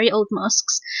usually, very old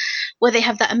mosques, where they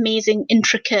have that amazing,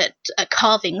 intricate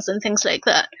carvings and things like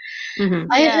that. Mm-hmm.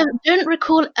 I don't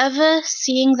recall ever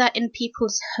seeing that in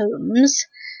people's homes,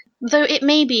 though it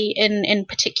may be in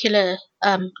particular,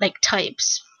 like,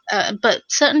 types, but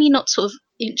certainly not sort of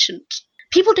ancient.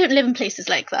 People don't live in places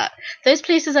like that. Those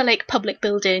places are like public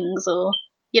buildings or,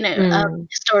 you know,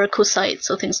 historical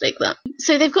sites or things like that.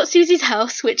 So they've got Susie's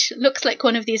house, which looks like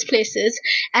one of these places,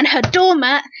 and her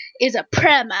doormat is a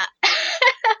prayer mat.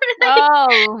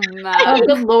 Oh, man. Oh,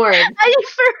 good lord. Are you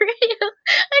for real?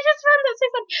 I just found that so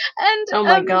fun. And, oh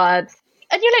my god.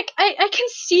 And you're like, I can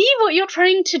see what you're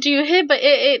trying to do here, but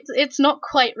it's not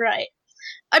quite right.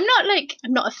 I'm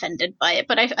not offended by it,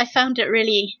 but I found it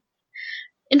really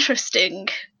interesting.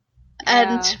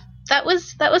 And that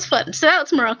was fun. So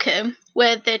that's Morocco,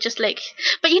 where they're just like.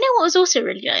 But you know what was also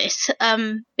really nice?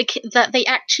 That they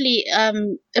actually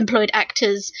employed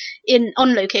actors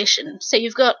on location. So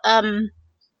you've got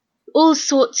all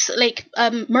sorts, like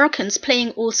Moroccans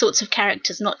playing all sorts of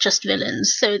characters, not just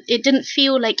villains. So it didn't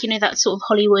feel like that sort of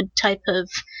Hollywood type of.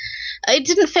 It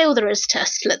didn't fail the Riz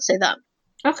test. Let's say that.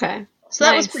 Okay. So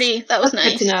that was pretty. That was That's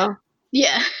nice good to know.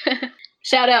 Yeah.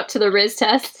 Shout out to the Riz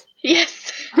test.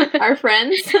 Yes. Our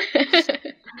friends.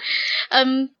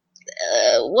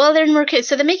 While they're in Morocco,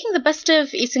 so they're making the best of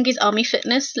Isungi's army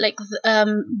fitness. Like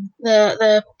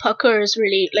the parkour is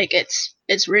really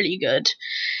it's really good,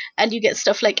 and you get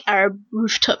stuff like Arab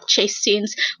rooftop chase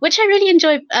scenes, which I really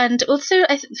enjoy. And also,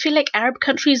 I feel like Arab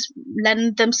countries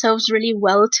lend themselves really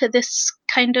well to this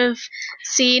kind of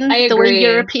scene, I the way agree.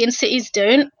 European cities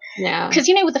don't. Yeah. Because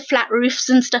with the flat roofs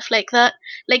and stuff like that.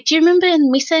 Like, do you remember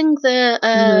in Miseng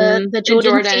the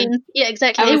Jordan scene? Yeah,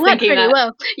 exactly. It worked really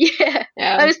well. Yeah.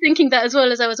 I was thinking that as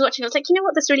well as I was watching. I was like, you know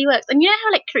what, this really works. And you know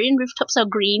how like Korean rooftops are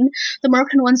green? The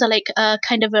Moroccan ones are like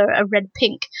kind of a red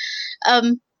pink,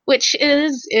 which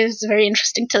is very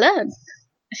interesting to learn.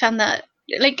 I found that.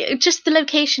 Like, just the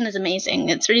location is amazing.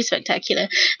 It's really spectacular.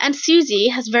 And Susie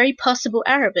has very passable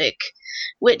Arabic,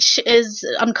 which is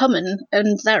uncommon.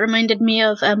 And that reminded me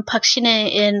of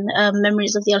Pakshine in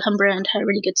Memories of the Alhambra and her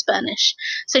really good Spanish.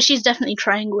 So she's definitely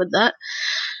trying with that.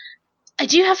 I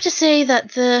do have to say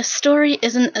that the story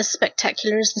isn't as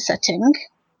spectacular as the setting.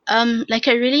 Like,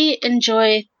 I really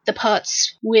enjoy the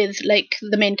parts with, like,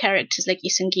 the main characters, like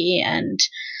Isungi and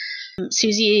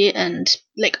Susie, and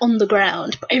like on the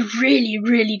ground, but I really,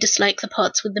 really dislike the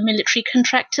parts with the military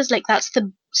contractors. Like, that's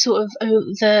the sort of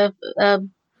the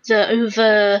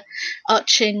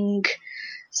overarching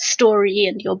story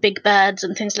and your big bads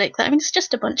and things like that. I mean, it's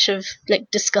just a bunch of like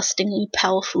disgustingly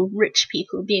powerful rich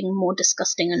people being more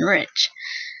disgusting and rich,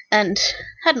 and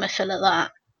had my fill of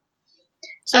that.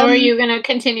 So are you going to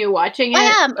continue watching it?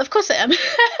 I am, of course I am.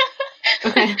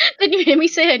 Okay. Didn't you hear me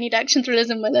say I need action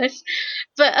thrillers in my life?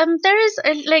 But there is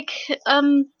I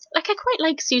quite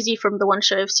like Susie from the one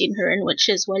show I've seen her in, which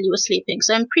is While You Were Sleeping,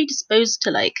 so I'm predisposed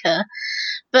to like her.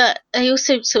 But I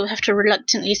also sort of have to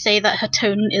reluctantly say that her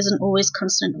tone isn't always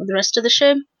constant with the rest of the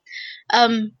show.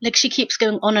 Like, she keeps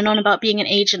going on and on about being an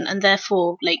agent and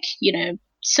therefore, like,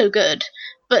 so good.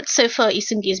 But so far,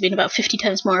 Isungi has been about 50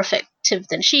 times more effective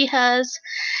than she has.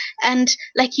 And,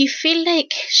 like, you feel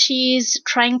like she's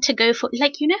trying to go for...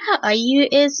 Like, you know how IU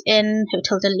is in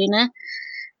Hotel de Luna?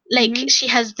 Like, she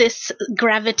has this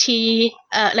gravity,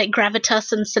 like,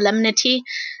 gravitas and solemnity.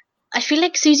 I feel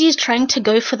like Susie is trying to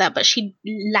go for that, but she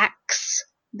lacks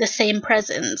the same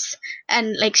presence.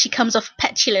 And, like, she comes off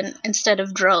petulant instead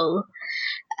of droll.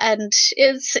 And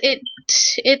it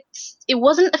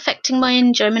wasn't affecting my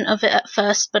enjoyment of it at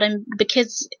first, but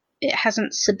because it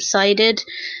hasn't subsided.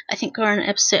 I think we're on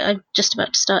I'm just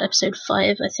about to start episode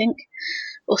 5, I think,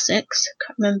 or 6.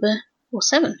 Can't remember, or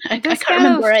 7. I can't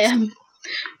remember where I am,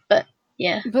 but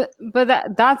yeah. But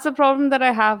that's the problem that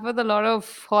I have with a lot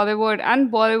of Hollywood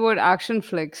and Bollywood action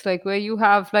flicks, like where you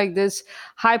have like this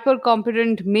hyper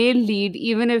competent male lead,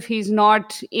 even if he's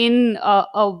not in a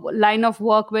line of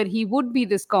work where he would be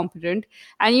this competent,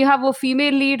 and you have a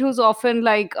female lead who's often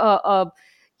like a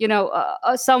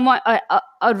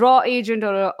raw agent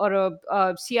or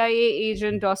a CIA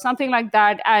agent or something like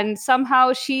that, and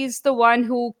somehow she's the one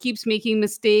who keeps making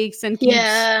mistakes and keeps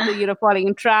falling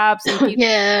in traps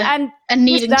and and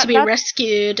needing to be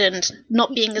rescued and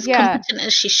not being as competent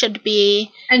as she should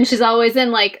be. And she's always in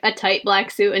like a tight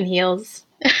black suit and heels.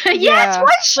 Yes, why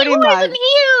is she always in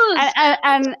heels?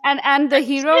 And the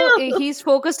hero, he's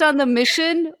focused on the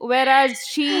mission, whereas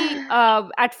she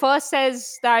at first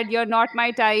says that you're not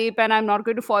my type and I'm not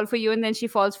going to fall for you, and then she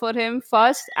falls for him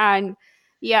first. And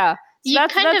yeah, so you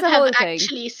that's have whole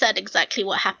actually said exactly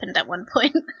what happened at one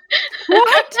point.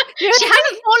 What? She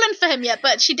hasn't fallen for him yet,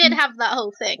 but she did have that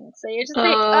whole thing. So you're just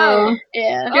like, oh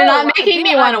yeah. You're not making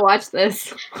me want to watch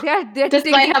this. Yeah,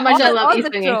 despite how much I love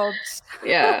Isungi.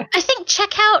 Yeah. I think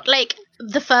check out like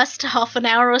the first half an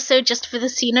hour or so just for the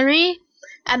scenery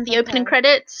and the opening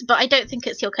credits, but I don't think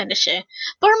it's your kind of show.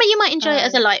 Borma, you might enjoy it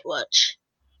as a light watch.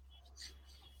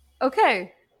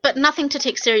 Okay. But nothing to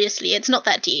take seriously. It's not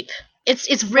that deep.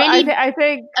 It's really I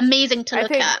think amazing to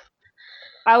look at.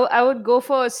 I would go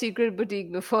for a Secret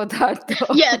Boutique before that,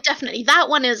 though. Yeah, definitely. That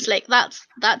one is like that's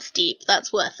deep.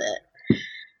 That's worth it.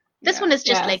 This one is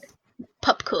just like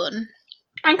popcorn.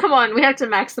 And come on, we have to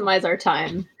maximize our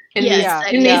time. in Yeah, these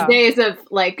exactly. days of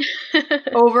like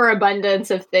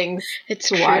overabundance of things It's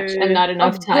to watch true. and not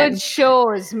enough Of time. good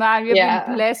shows, man. We've Yeah.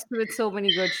 been blessed with so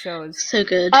many good shows. So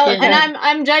good. Oh, yeah. and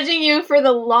I'm judging you for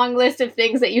the long list of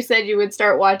things that you said you would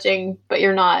start watching, but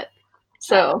you're not.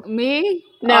 So Me?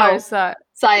 no, Or Sa-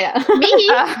 Saya. Me? Wait,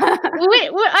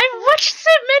 I've watched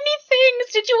so many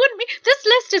things. Did you want me? This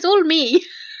list is all me.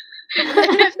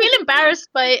 I feel embarrassed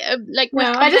by like. No,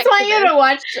 we've come I just back want to you this. to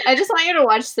watch. I just want you to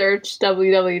watch Search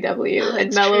WWW Oh, and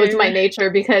it's Mellow is true. My Nature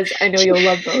because I know you'll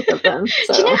love both of them.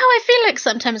 So. Do you know how I feel like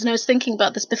sometimes, and I was thinking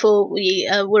about this before we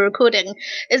were recording,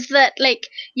 is that like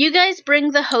you guys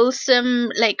bring the wholesome,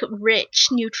 like rich,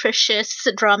 nutritious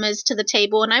dramas to the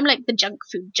table, and I'm like the junk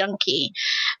food junkie.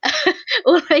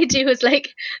 All I do is like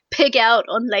pig out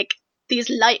on like these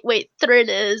lightweight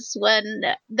thrillers when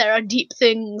there are deep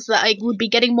things that I would be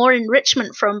getting more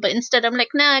enrichment from, but instead I'm like,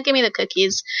 nah, give me the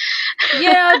cookies.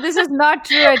 Yeah, this is not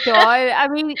true at all. I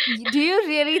mean, do you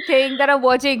really think that I'm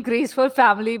watching Graceful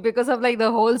Family because of like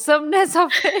the wholesomeness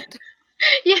of it?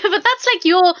 Yeah, but that's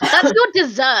your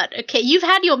dessert. Okay, you've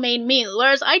had your main meal,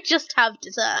 whereas I just have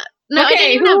dessert. No, I don't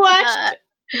Okay, even have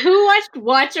dessert. who watched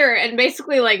Watcher and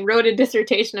basically like wrote a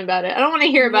dissertation about it? I don't want to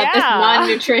hear about this Yeah.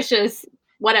 non-nutritious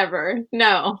whatever.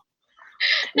 No.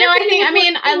 No,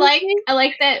 I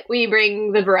like that we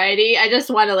bring the variety. I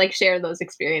just want to like share those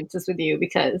experiences with you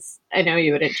because I know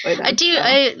you would enjoy them. I do.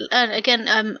 So. Again,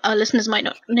 our listeners might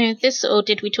not know this, or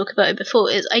did we talk about it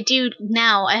before? Is I do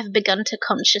now. I have begun to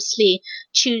consciously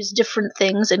choose different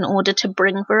things in order to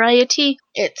bring variety.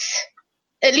 It's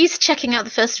at least checking out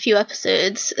the first few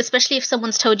episodes, especially if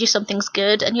someone's told you something's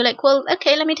good, and you're like, well,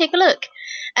 okay, let me take a look.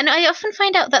 And I often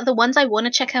find out that the ones I want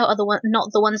to check out are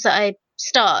not the ones that I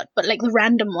start, but like the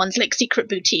random ones, like Secret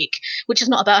Boutique, which is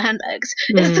not about handbags.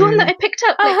 It's the one that I picked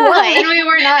up. Like, why?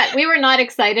 And we were not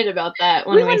excited about that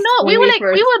when we were not. We were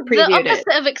the previewed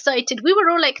opposite of excited. We were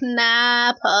all like,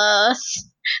 nah, pass.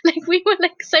 Like we were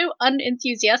like so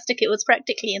unenthusiastic. It was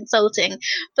practically insulting.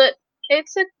 But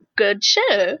it's a good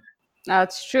show.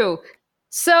 That's true.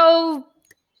 So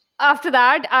after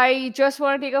that, I just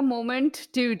want to take a moment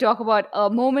to talk about A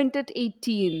Moment at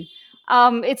 18.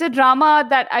 It's a drama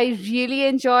that I really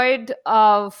enjoyed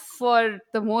for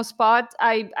the most part.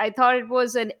 I thought it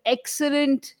was an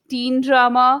excellent teen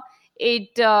drama.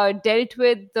 It dealt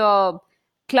with the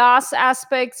class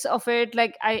aspects of it.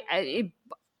 Like I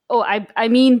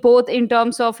mean both in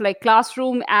terms of like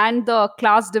classroom and the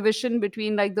class division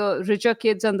between like the richer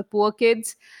kids and the poor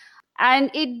kids,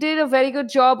 and it did a very good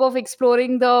job of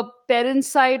exploring the parent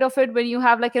side of it when you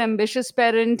have like an ambitious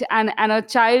parent and a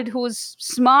child who's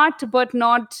smart but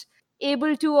not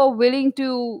able to or willing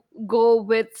to go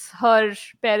with her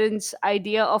parents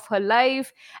idea of her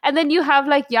life. And then you have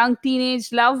like young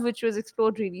teenage love, which was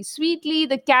explored really sweetly.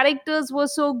 The characters were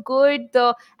so good,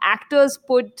 the actors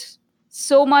put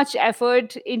so much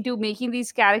effort into making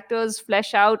these characters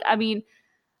flesh out. I mean,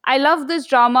 I love this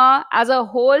drama as a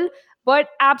whole, but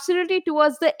absolutely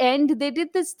towards the end, they did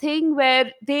this thing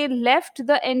where they left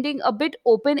the ending a bit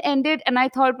open ended, and I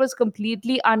thought it was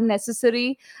completely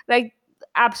unnecessary. Like,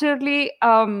 absolutely,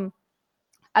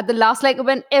 at the last, like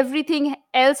when everything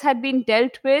else had been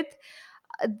dealt with,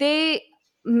 they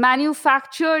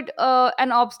manufactured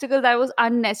an obstacle that was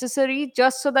unnecessary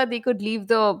just so that they could leave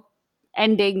the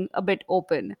ending a bit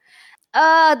open.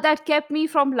 That kept me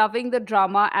from loving the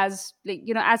drama as like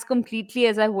as completely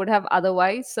as I would have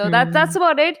otherwise. So that's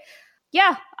about it.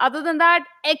 Yeah, other than that,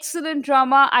 excellent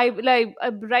drama. I like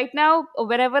right now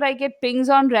whenever I get pings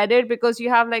on Reddit, because you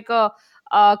have like a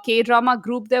K drama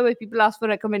group there where people ask for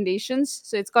recommendations,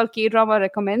 so it's called K Drama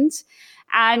Recommends.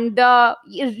 And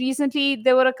recently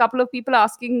there were a couple of people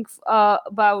asking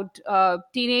about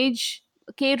teenage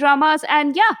K dramas,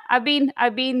 and yeah, I've been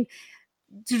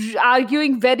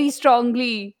arguing very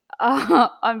strongly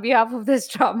on behalf of this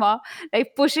drama,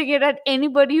 like pushing it at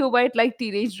anybody who might like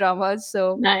teenage dramas.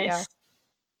 So Nice.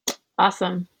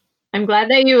 Awesome. I'm glad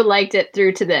that you liked it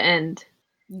through to the end.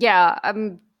 Yeah,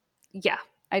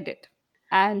 I did.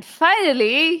 And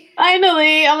finally,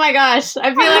 oh my gosh,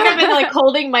 I feel like I've been like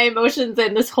holding my emotions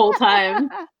in this whole time.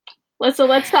 Let's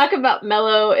talk about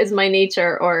Mellow is My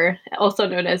Nature, or also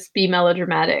known as Be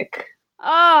Melodramatic.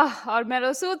 Or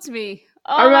Mellow Suits Me.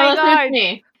 Oh Or my Mellow god, Suits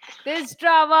Me. this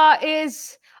drama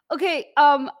is okay.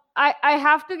 I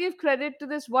have to give credit to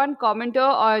this one commenter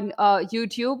on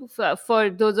YouTube. For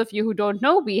those of you who don't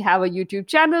know, we have a YouTube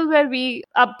channel where we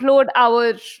upload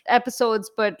our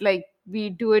episodes, but like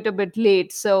we do it a bit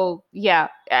late. So yeah,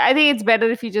 I think it's better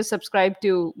if you just subscribe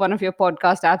to one of your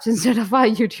podcast apps instead of our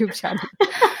YouTube channel.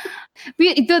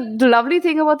 The lovely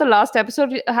thing about the last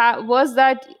episode was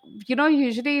that,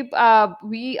 usually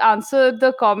we answer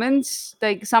the comments,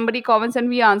 like somebody comments and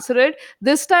we answer it.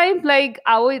 This time, like,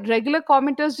 our regular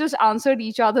commenters just answered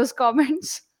each other's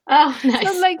comments. Oh, So I'm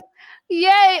nice. like,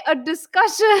 yay, a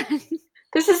discussion.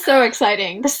 This is so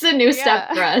exciting. This is a new step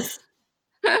Yeah. for us.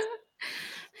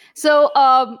 So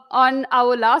on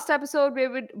our last episode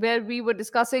where we were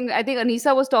discussing, I think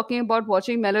Anisa was talking about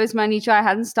watching Mellow is My Niche. I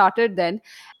hadn't started then.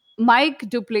 Mike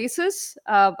Duplessis,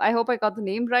 I hope I got the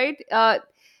name right.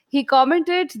 He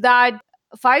commented that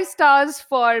 5 stars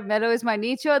for Mellow is My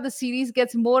Nature. The series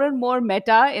gets more and more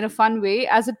meta in a fun way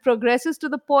as it progresses to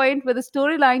the point where the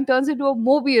storyline turns into a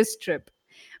Mobius strip,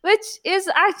 which is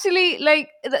actually like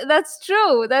that's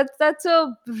true. That's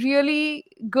a really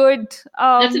good.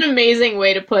 That's an amazing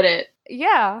way to put it.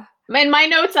 Yeah. In my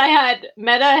notes, I had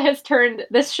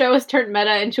this show has turned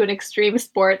meta into an extreme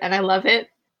sport, and I love it.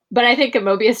 But I think a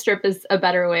Mobius strip is a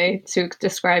better way to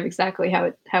describe exactly how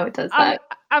it does that.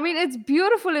 I mean, it's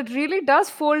beautiful. It really does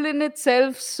fold in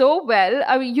itself so well.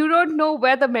 I mean, you don't know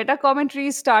where the meta commentary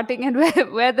is starting and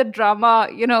where the drama,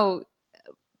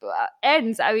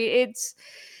 ends. I mean,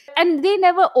 and they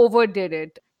never overdid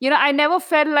it. I never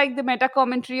felt like the meta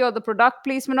commentary or the product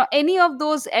placement or any of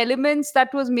those elements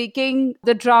that was making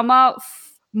the drama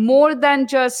more than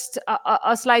just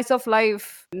a slice of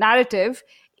life narrative.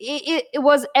 It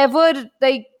was ever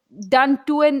like done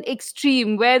to an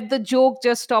extreme where the joke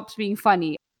just stops being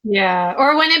funny. Yeah,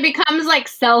 or when it becomes like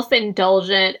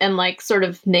self-indulgent and like sort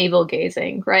of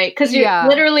navel-gazing, right? Because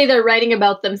literally they're writing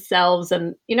about themselves,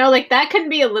 and like that can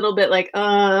be a little bit like,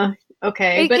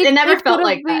 okay, but it never felt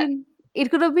like that.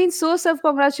 It could have been so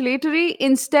self-congratulatory.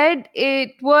 Instead,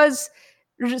 it was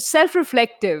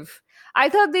self-reflective. I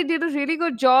thought they did a really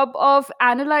good job of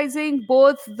analyzing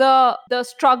both the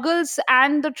struggles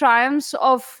and the triumphs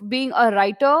of being a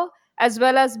writer as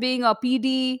well as being a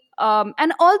PD,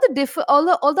 and all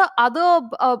the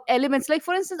other elements. Like,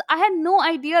 for instance, I had no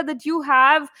idea that you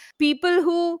have people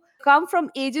who come from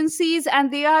agencies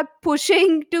and they are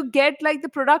pushing to get like the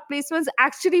product placements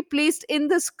actually placed in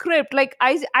the script. Like,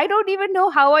 I don't even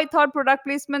know how I thought product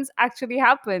placements actually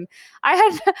happen. I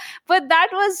had but that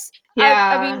was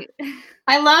I mean,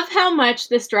 I love how much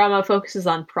this drama focuses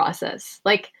on process.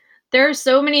 Like, there are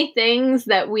so many things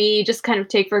that we just kind of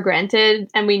take for granted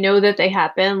and we know that they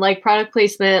happen, like product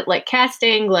placement, like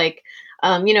casting, like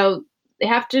they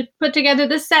have to put together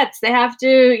the sets, they have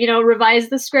to revise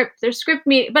the script, there's script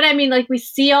meet. But I mean, like, we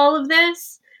see all of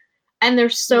this and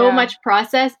there's so much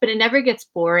process, but it never gets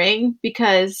boring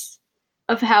because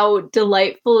of how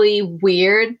delightfully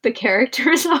weird the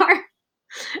characters are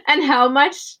and how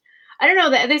much, I don't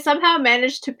know, that they somehow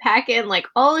managed to pack in like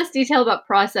all this detail about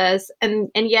process,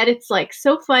 and yet it's like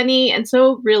so funny and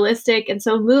so realistic and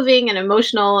so moving and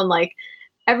emotional, and like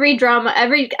every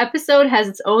episode has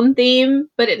its own theme,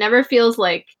 but it never feels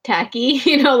like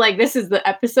tacky, like this is the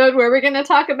episode where we're going to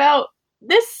talk about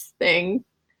this thing.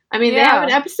 I mean, they have an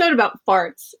episode about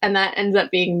farts and that ends up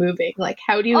being moving. Like,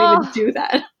 how do you even do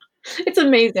that? It's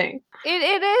amazing.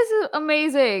 It is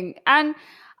amazing. And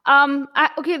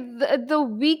the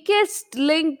weakest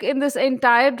link in this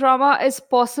entire drama is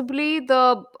possibly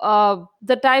the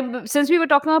time, since we were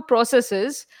talking about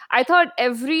processes. I thought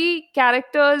every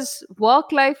character's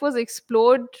work life was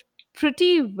explored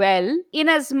pretty well, in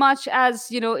as much as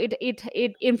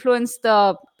it influenced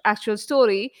the actual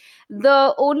story.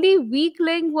 The only weak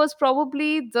link was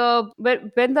probably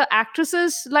when the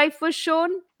actress's life was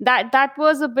shown. That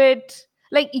was a bit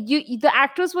like, the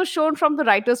actress was shown from the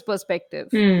writer's perspective.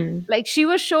 Like, she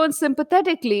was shown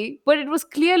sympathetically, but it was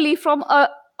clearly from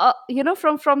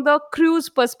from the crew's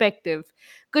perspective,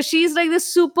 because she's like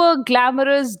this super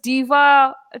glamorous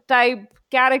diva type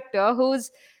character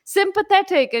who's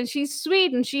sympathetic and she's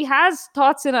sweet and she has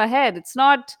thoughts in her head. It's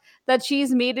not that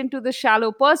she's made into the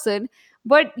shallow person,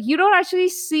 but you don't actually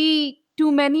see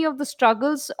too many of the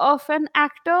struggles of an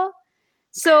actor.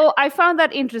 So I found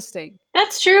that interesting.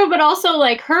 That's true, but also,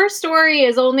 like, her story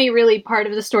is only really part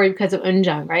of the story because of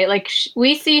Eunjung, right? Like,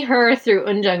 we see her through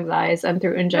Eunjung's eyes and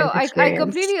through Eunjung's experience. I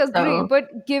completely agree.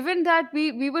 But given that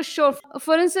we were shown,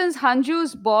 for instance,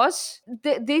 Hanju's boss,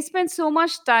 they spent so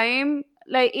much time,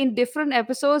 like, in different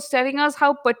episodes telling us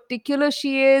how particular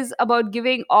she is about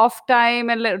giving off time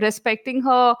and like, respecting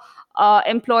her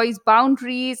employees'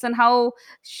 boundaries, and how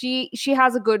she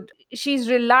has she's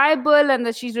reliable and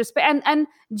that she's and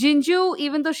Jinju,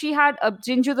 even though she had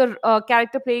Jinju, the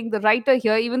character playing the writer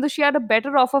here, even though she had a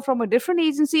better offer from a different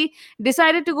agency,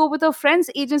 decided to go with her friend's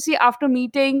agency after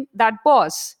meeting that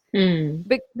boss.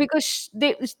 Because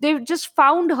they just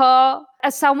found her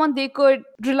as someone they could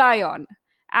rely on.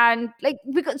 And like,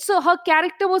 because so her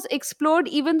character was explored,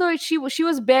 even though she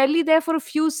was barely there for a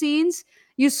few scenes.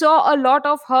 You saw a lot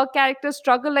of her character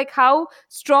struggle, like how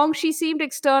strong she seemed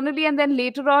externally, and then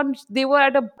later on they were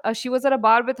at a she was at a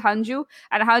bar with Hanju,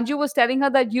 and Hanju was telling her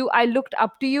that I looked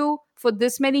up to you for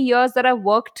this many years that I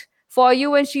worked for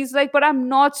you, and she's like, but I'm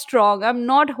not strong, I'm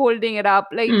not holding it up,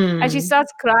 like, and she Mm.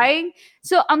 starts crying.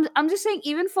 So I'm just saying,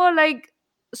 even for like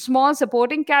small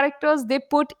supporting characters, they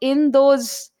put in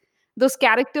those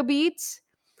character beats.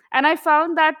 And I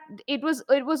found that it was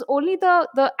only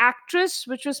the actress,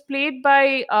 which was played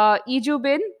by Lee Joo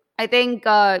Bin. I think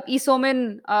Lee So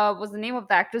Min was the name of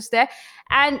the actress there,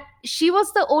 and she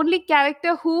was the only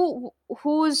character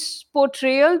whose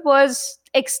portrayal was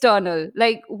external,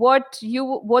 like what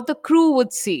the crew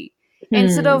would see,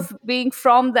 instead Hmm. of being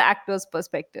from the actor's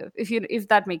perspective. If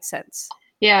that makes sense.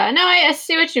 Yeah, no, I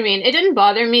see what you mean. It didn't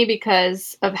bother me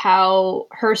because of how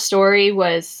her story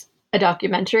was a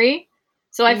documentary.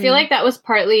 So I feel Mm. like that was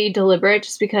partly deliberate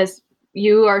just because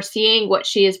you are seeing what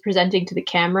she is presenting to the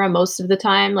camera most of the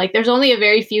time. Like there's only a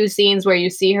very few scenes where you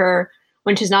see her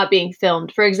when she's not being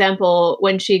filmed. For example,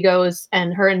 when she goes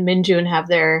and her and Minjun have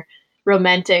their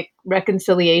romantic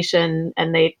reconciliation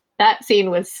and that scene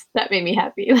that made me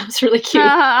happy. That was really cute.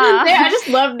 I just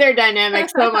love their dynamic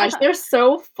so much. They're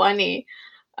so funny.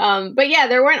 But yeah,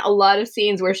 there weren't a lot of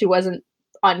scenes where she wasn't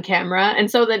on camera. And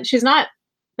so then she's not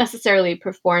necessarily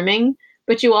performing,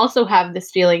 but you also have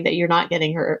this feeling that you're not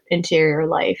getting her interior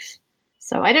life.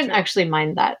 So I didn't actually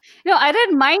mind that. No, I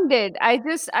didn't mind it. I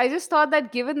just thought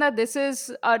that, given that this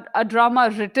is a drama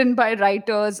written by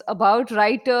writers, about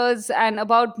writers, and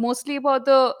about mostly about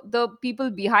the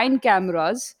people behind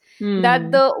cameras, that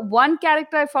Hmm. the one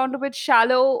character I found a bit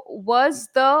shallow was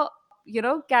the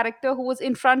character who was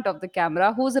in front of the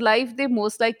camera, whose life they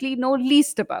most likely know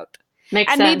least about.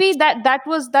 Makes And maybe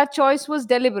sense. that choice was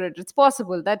deliberate. It's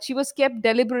possible that she was kept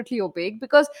deliberately opaque,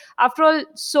 because after all,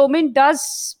 Somin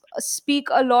does speak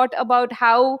a lot about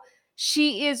how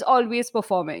she is always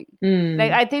performing.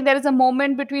 Like, Hmm. I think there is a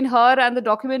moment between her and the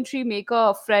documentary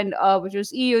maker friend, which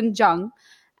was Eun Jung,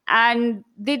 and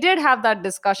they did have that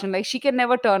discussion. Like, she can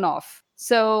never turn off.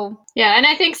 So Yeah, and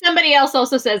I think somebody else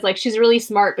also says like she's really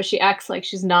smart, but she acts like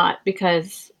she's not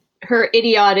because her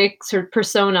idiotic sort of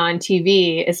persona on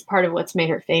TV is part of what's made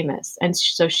her famous, and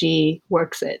so she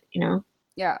works it. You know.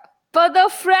 yeah. But the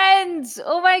Friends,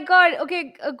 oh my god.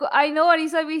 Okay, I know,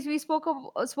 Anisa. We spoke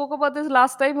about this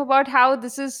last time, about how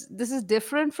this is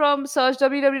different from Search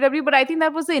WWW. But I think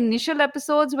that was the initial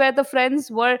episodes where the Friends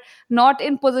were not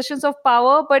in positions of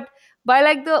power. But by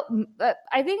like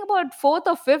I think about fourth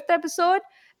or fifth episode,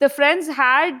 the Friends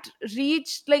had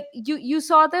reached, like, you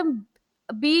saw them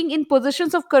being in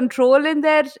positions of control in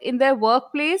their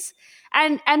workplace.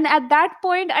 And at that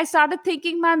point I started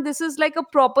thinking, man, this is like a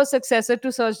proper successor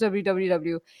to Search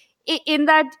WWW, in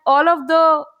that all of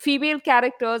the female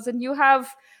characters, and you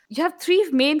have three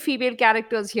main female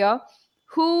characters here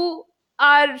who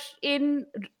are in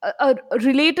a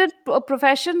related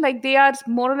profession, like they are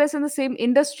more or less in the same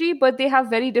industry, but they have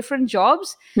very different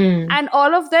jobs. Hmm. And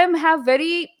all of them have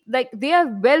very, like, they are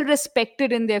well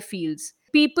respected in their fields.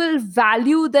 People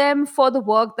value them for the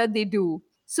work that they do,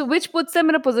 so which puts them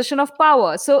in a position of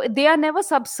power, so they are never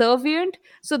subservient.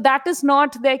 So that is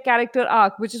not their character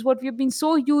arc, which is what we've been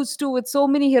so used to with so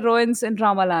many heroines in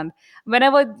Dramaland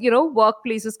whenever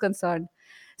workplace is concerned.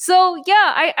 So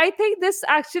yeah, I think this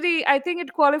actually, I think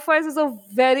it qualifies as a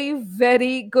very,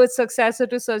 very good successor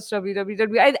to Search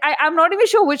WWW. I'm not even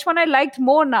sure which one I liked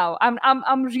more now.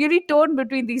 I'm really torn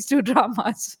between these two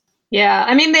dramas. Yeah,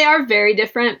 I mean they are very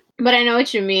different, but I know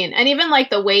what you mean. And even like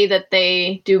the way that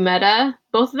they do meta,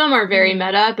 both of them are very Mm.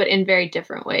 meta, but in very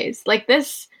different ways. Like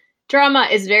this drama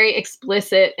is very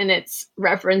explicit in its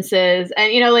references.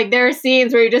 And like there are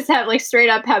scenes where you just have like straight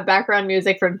up have background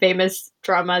music from famous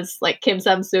dramas like Kim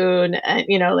Samsoon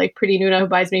and like Pretty Nuna Who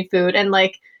Buys Me Food. And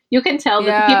like you can tell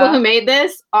that the people who Yeah, made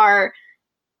this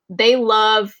they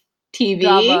love TV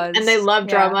and they dramas. love Yeah.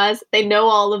 dramas. They know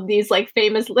all of these like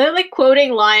famous, they're like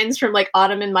quoting lines from like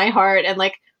Autumn in My Heart, and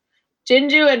like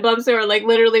Jinju and Bumsu are like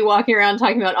literally walking around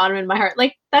talking about Autumn in My Heart.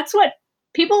 Like that's what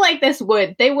people like this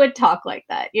they would talk like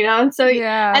that, And so, and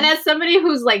Yeah. as somebody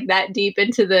who's like that deep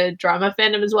into the drama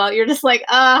fandom as well, you're just like,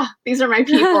 these are my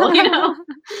people,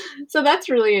 So that's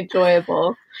really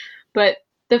enjoyable. But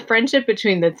the friendship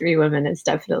between the three women is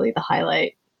definitely the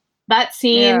highlight. That Yeah.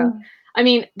 scene, I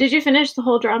mean, did you finish the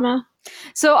whole drama?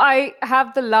 So I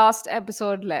have the last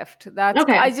episode left.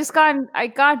 Okay. I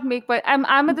can't make, but I'm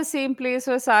at the same place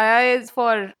where Saya is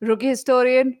for Rookie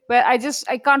Historian, where I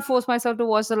can't force myself to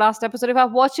watch the last episode. If I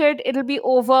watch it, it'll be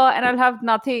over and I'll have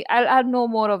nothing. I'll have no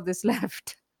more of this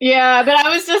left. Yeah, but I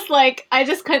was just like, I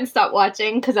just couldn't stop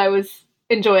watching because I was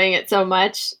enjoying it so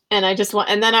much, and I just want,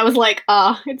 and then I was like,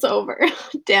 oh, it's over,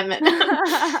 damn it.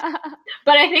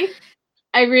 But I think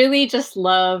I really just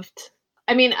loved.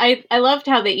 I mean, I loved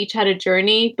how they each had a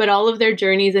journey, but all of their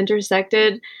journeys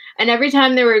intersected. And every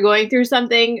time they were going through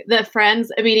something, the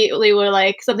friends immediately were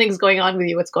like, "Something's going on with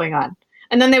you. What's going on?"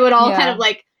 And then they would all kind Yeah. of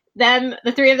like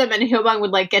the three of them, and Hyobang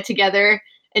would like get together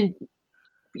and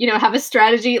have a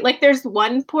strategy. Like there's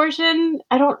one portion,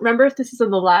 I don't remember if this is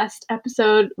in the last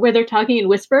episode, where they're talking in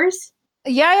whispers.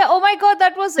 Yeah. Oh my God,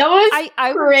 that was That was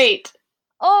I great.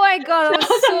 Oh my God, that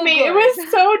was so amazing. It good.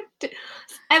 was so.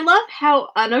 I love how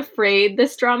unafraid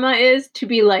this drama is to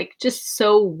be like just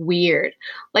so weird.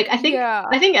 Like I think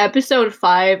episode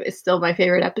 5 is still my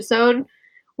favorite episode.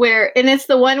 And it's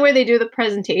the one where they do the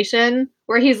presentation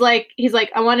where he's like,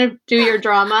 I want to do your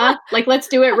drama. Like, let's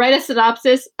do it. Write a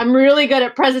synopsis. I'm really good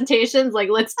at presentations. Like,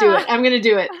 let's do it. I'm gonna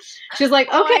do it. She's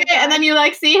like, okay, and then you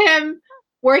like see him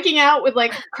working out with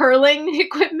like curling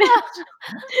equipment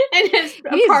in his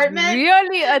apartment. He's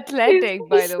really athletic,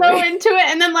 by the way. He's so into it,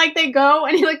 and then like they go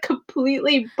and he like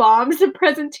completely bombs the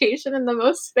presentation in the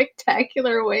most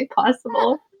spectacular way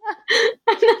possible.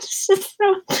 And that's just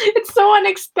it's so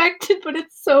unexpected, but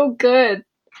it's so good.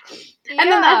 Yeah.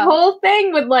 And then that whole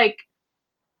thing with like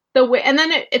the way, and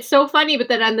then it's so funny, but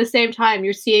then at the same time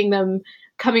you're seeing them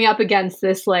coming up against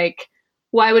this like,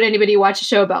 why would anybody watch a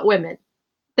show about women?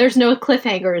 There's no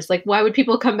cliffhangers. Like, why would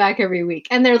people come back every week?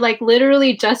 And they're like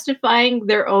literally justifying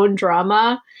their own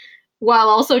drama while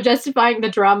also justifying the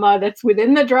drama that's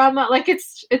within the drama. Like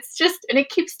it's just, and it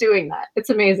keeps doing that. It's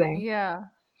amazing. Yeah.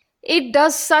 It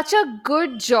does such a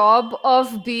good job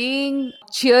of being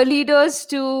cheerleaders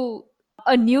to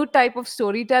a new type of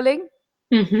storytelling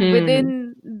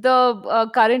within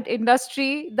the current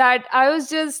industry that I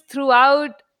was just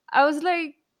throughout, I was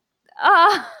like,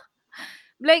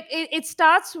 like it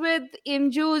starts with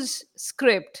Imju's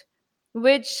script,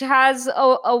 which has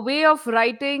a way of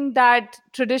writing that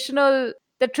traditional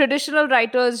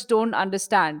writers don't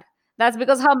understand. That's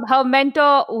because her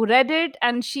mentor read it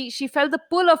and she felt the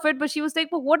pull of it, but she was like,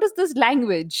 but what is this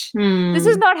language? This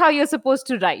is not how you're supposed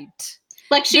to write.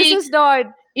 Like this is not.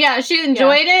 Yeah, she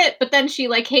enjoyed it, but then she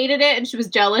like hated it and she was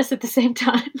jealous at the same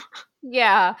time.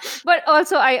 Yeah, but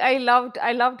also I loved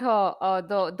her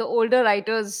the older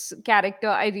writer's character.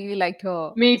 I really liked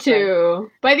her. Me too.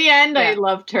 By the end, I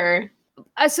loved her.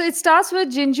 So it starts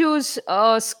with Jinju's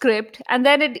script, and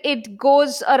then it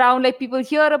goes around, like people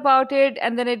hear about it,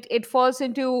 and then it falls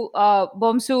into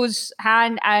Bomsu's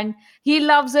hand, and he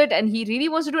loves it, and he really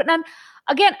wants to do it. And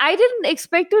again, I didn't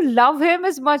expect to love him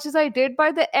as much as I did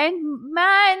by the end.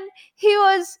 Man, he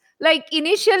was like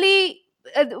initially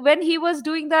when he was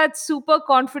doing that super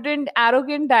confident,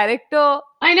 arrogant director.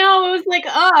 I know, it was like,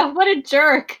 oh, what a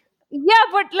jerk. Yeah,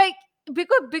 but like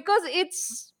because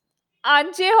it's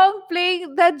An Jae-hong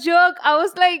playing that jerk, I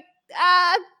was like,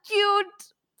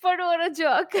 cute, but what a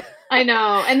jerk. I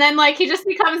know. And then like he just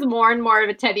becomes more and more of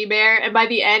a teddy bear, and by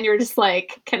the end you're just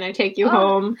like, can I take you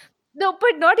home? No,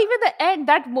 but not even the end.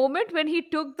 That moment when he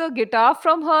took the guitar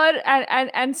from her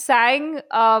and sang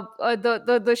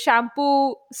the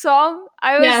shampoo song,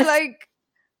 I was like,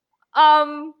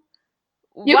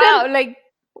 wow, like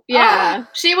yeah,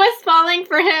 she was falling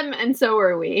for him, and so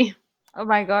were we. Oh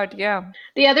my God, yeah.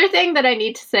 The other thing that I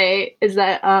need to say is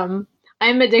that I'm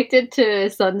addicted to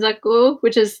Son Zaku,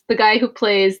 which is the guy who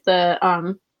plays the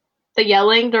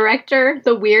yelling director,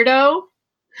 the weirdo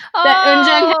that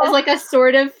Eunjung has like a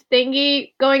sort of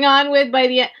thingy going on with by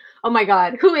the end. Oh my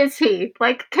God, who is he?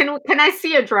 Like, can I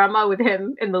see a drama with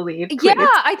him in the lead? Please?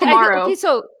 Yeah, tomorrow. Okay,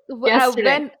 so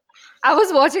when I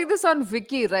was watching this on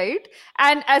Viki, right?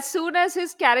 And as soon as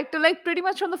his character, like pretty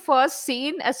much from the first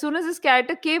scene, as soon as his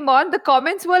character came on, the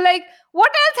comments were like,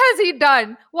 what else has he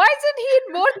done? Why isn't he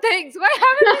in more things? Why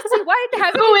hasn't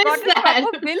he gotten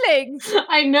proper billings?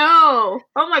 I know.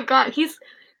 Oh my God,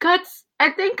 I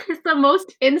think he's the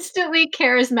most instantly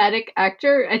charismatic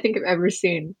actor I think I've ever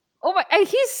seen. Oh my, and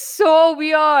he's so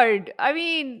weird. I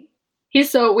mean, he's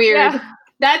so weird. Yeah.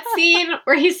 That scene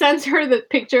where he sends her the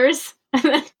pictures and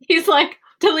then he's like,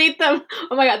 delete them.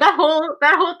 Oh my God, that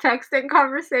whole texting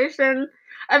conversation,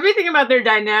 everything about their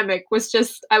dynamic was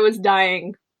just, I was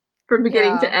dying from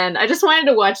beginning to end. I just wanted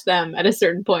to watch them at a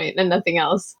certain point and nothing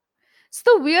else. So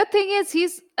the weird thing is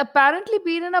he's apparently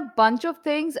been in a bunch of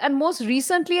things, and most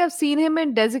recently I've seen him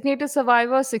in Designated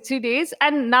Survivor 60 Days,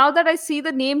 and now that I see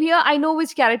the name here, I know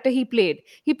which character he played.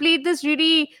 He played this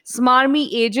really smarmy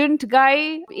agent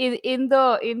guy in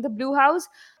the Blue House.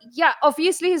 Yeah,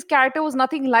 obviously his character was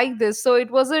nothing like this, so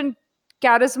it wasn't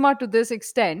charisma to this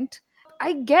extent.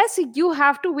 I guess you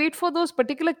have to wait for those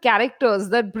particular characters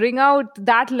that bring out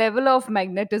that level of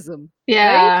magnetism.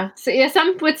 Yeah. So yeah,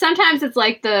 sometimes it's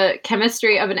like the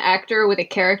chemistry of an actor with a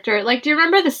character. Like, do you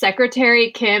remember the Secretary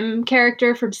Kim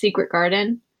character from Secret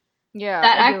Garden? Yeah.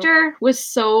 That I do. actor was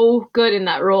so good in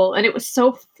that role, and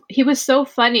he was so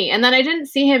funny. And then I didn't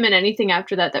see him in anything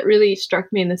after that that really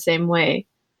struck me in the same way.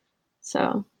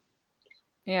 So,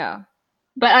 Yeah.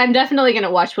 but I'm definitely going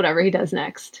to watch whatever he does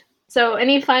next. So,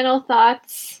 any final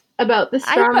thoughts about this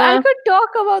drama? I could talk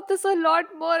about this a lot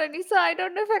more, Anisa. I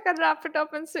don't know if I can wrap it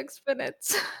up in 6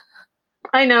 minutes.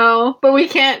 I know, but we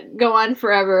can't go on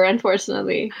forever,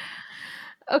 unfortunately.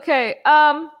 Okay.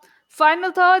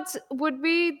 Final thoughts would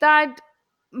be that,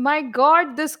 my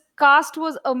God, this cast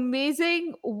was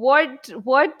amazing. What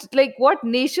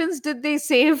nations did they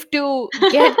save to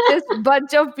get this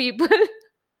bunch of people?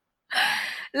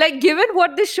 Like, given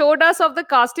what they showed us of the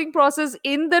casting process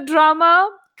in the drama,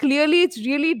 clearly it's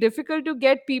really difficult to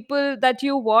get people that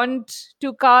you want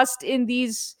to cast in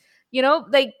these,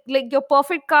 like your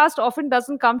perfect cast often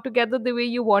doesn't come together the way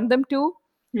you want them to.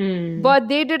 But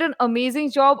they did an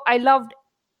amazing job. I loved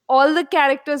all the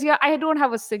characters here. I don't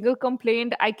have a single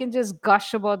complaint. I can just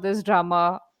gush about this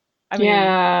drama.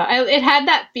 It had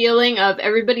that feeling of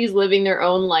everybody's living their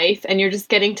own life and you're just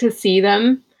getting to see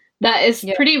them. That is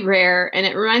pretty rare, and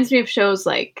it reminds me of shows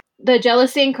like the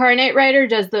Jealousy Incarnate writer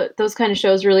does those kind of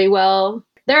shows really well.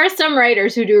 There are some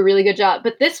writers who do a really good job,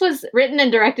 but this was written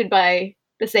and directed by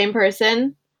the same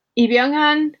person, Lee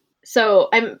Byung-hun. So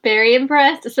I'm very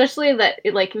impressed, especially that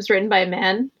it was written by a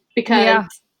man, because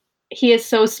he is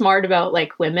so smart about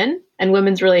like women and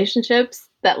women's relationships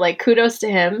that kudos to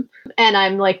him. And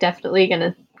I'm definitely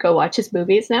gonna go watch his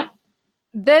movies now.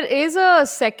 There is a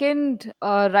second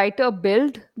writer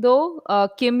build though,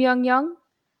 Kim Young-young.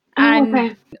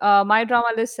 And my drama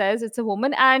list says it's a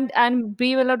woman, and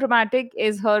Brie Melodramatic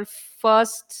is her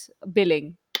first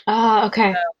billing.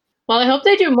 Okay. Well, I hope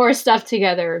they do more stuff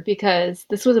together because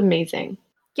this was amazing.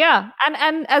 Yeah,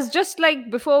 and as just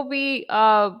before we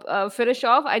finish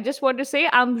off, I just want to say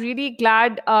I'm really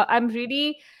glad. I'm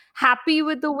really happy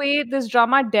with the way this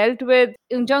drama dealt with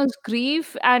Eunjung's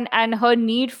grief and her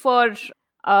need for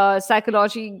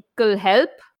psychological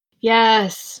help.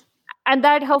 Yes. And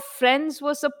that her friends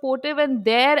were supportive and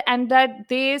there, and that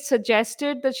they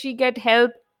suggested that she get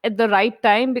help at the right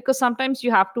time, because sometimes you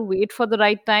have to wait for the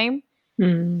right time.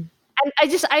 And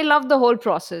I love the whole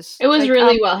process. It was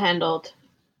really well handled.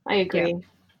 I agree. Yeah.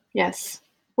 Yes.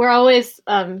 We're always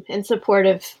in support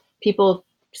of people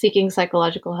seeking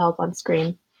psychological help on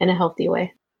screen in a healthy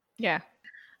way. Yeah.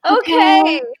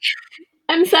 Okay.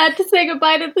 I'm sad to say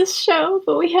goodbye to this show,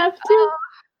 but we have to.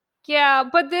 Yeah,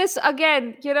 but this,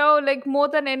 again, more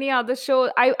than any other show,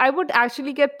 I would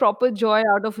actually get proper joy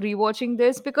out of rewatching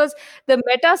this, because the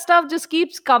meta stuff just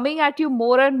keeps coming at you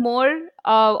more and more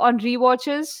on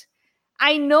rewatches.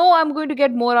 I know I'm going to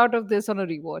get more out of this on a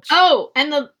rewatch. Oh,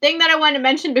 and the thing that I want to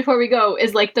mention before we go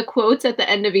is the quotes at the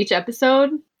end of each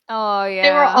episode. Oh, yeah.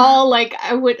 They were all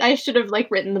I should have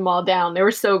written them all down. They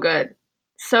were so good.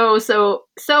 So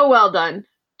well done.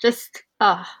 Just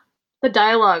the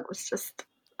dialogue was just,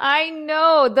 I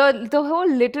know, the whole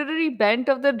literary bent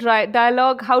of the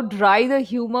dialogue, how dry the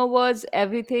humor was,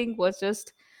 everything was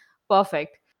just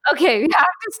perfect. Okay, we have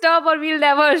to stop, or we'll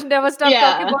never stop talking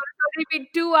about it. It's already been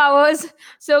 2 hours.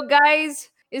 So guys,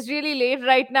 it's really late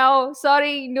right now.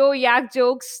 Sorry, no yak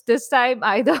jokes this time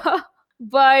either.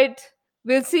 But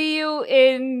we'll see you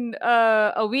in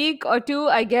a week or 2,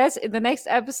 I guess, in the next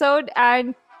episode.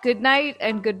 And good night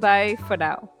and goodbye for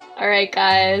now. All right,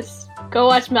 guys. Go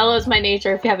watch Mellow's My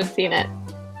Nature if you haven't seen it.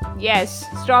 Yes,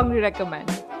 strongly recommend.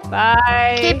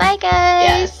 Bye. Okay, bye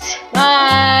guys. Yes.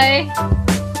 Bye.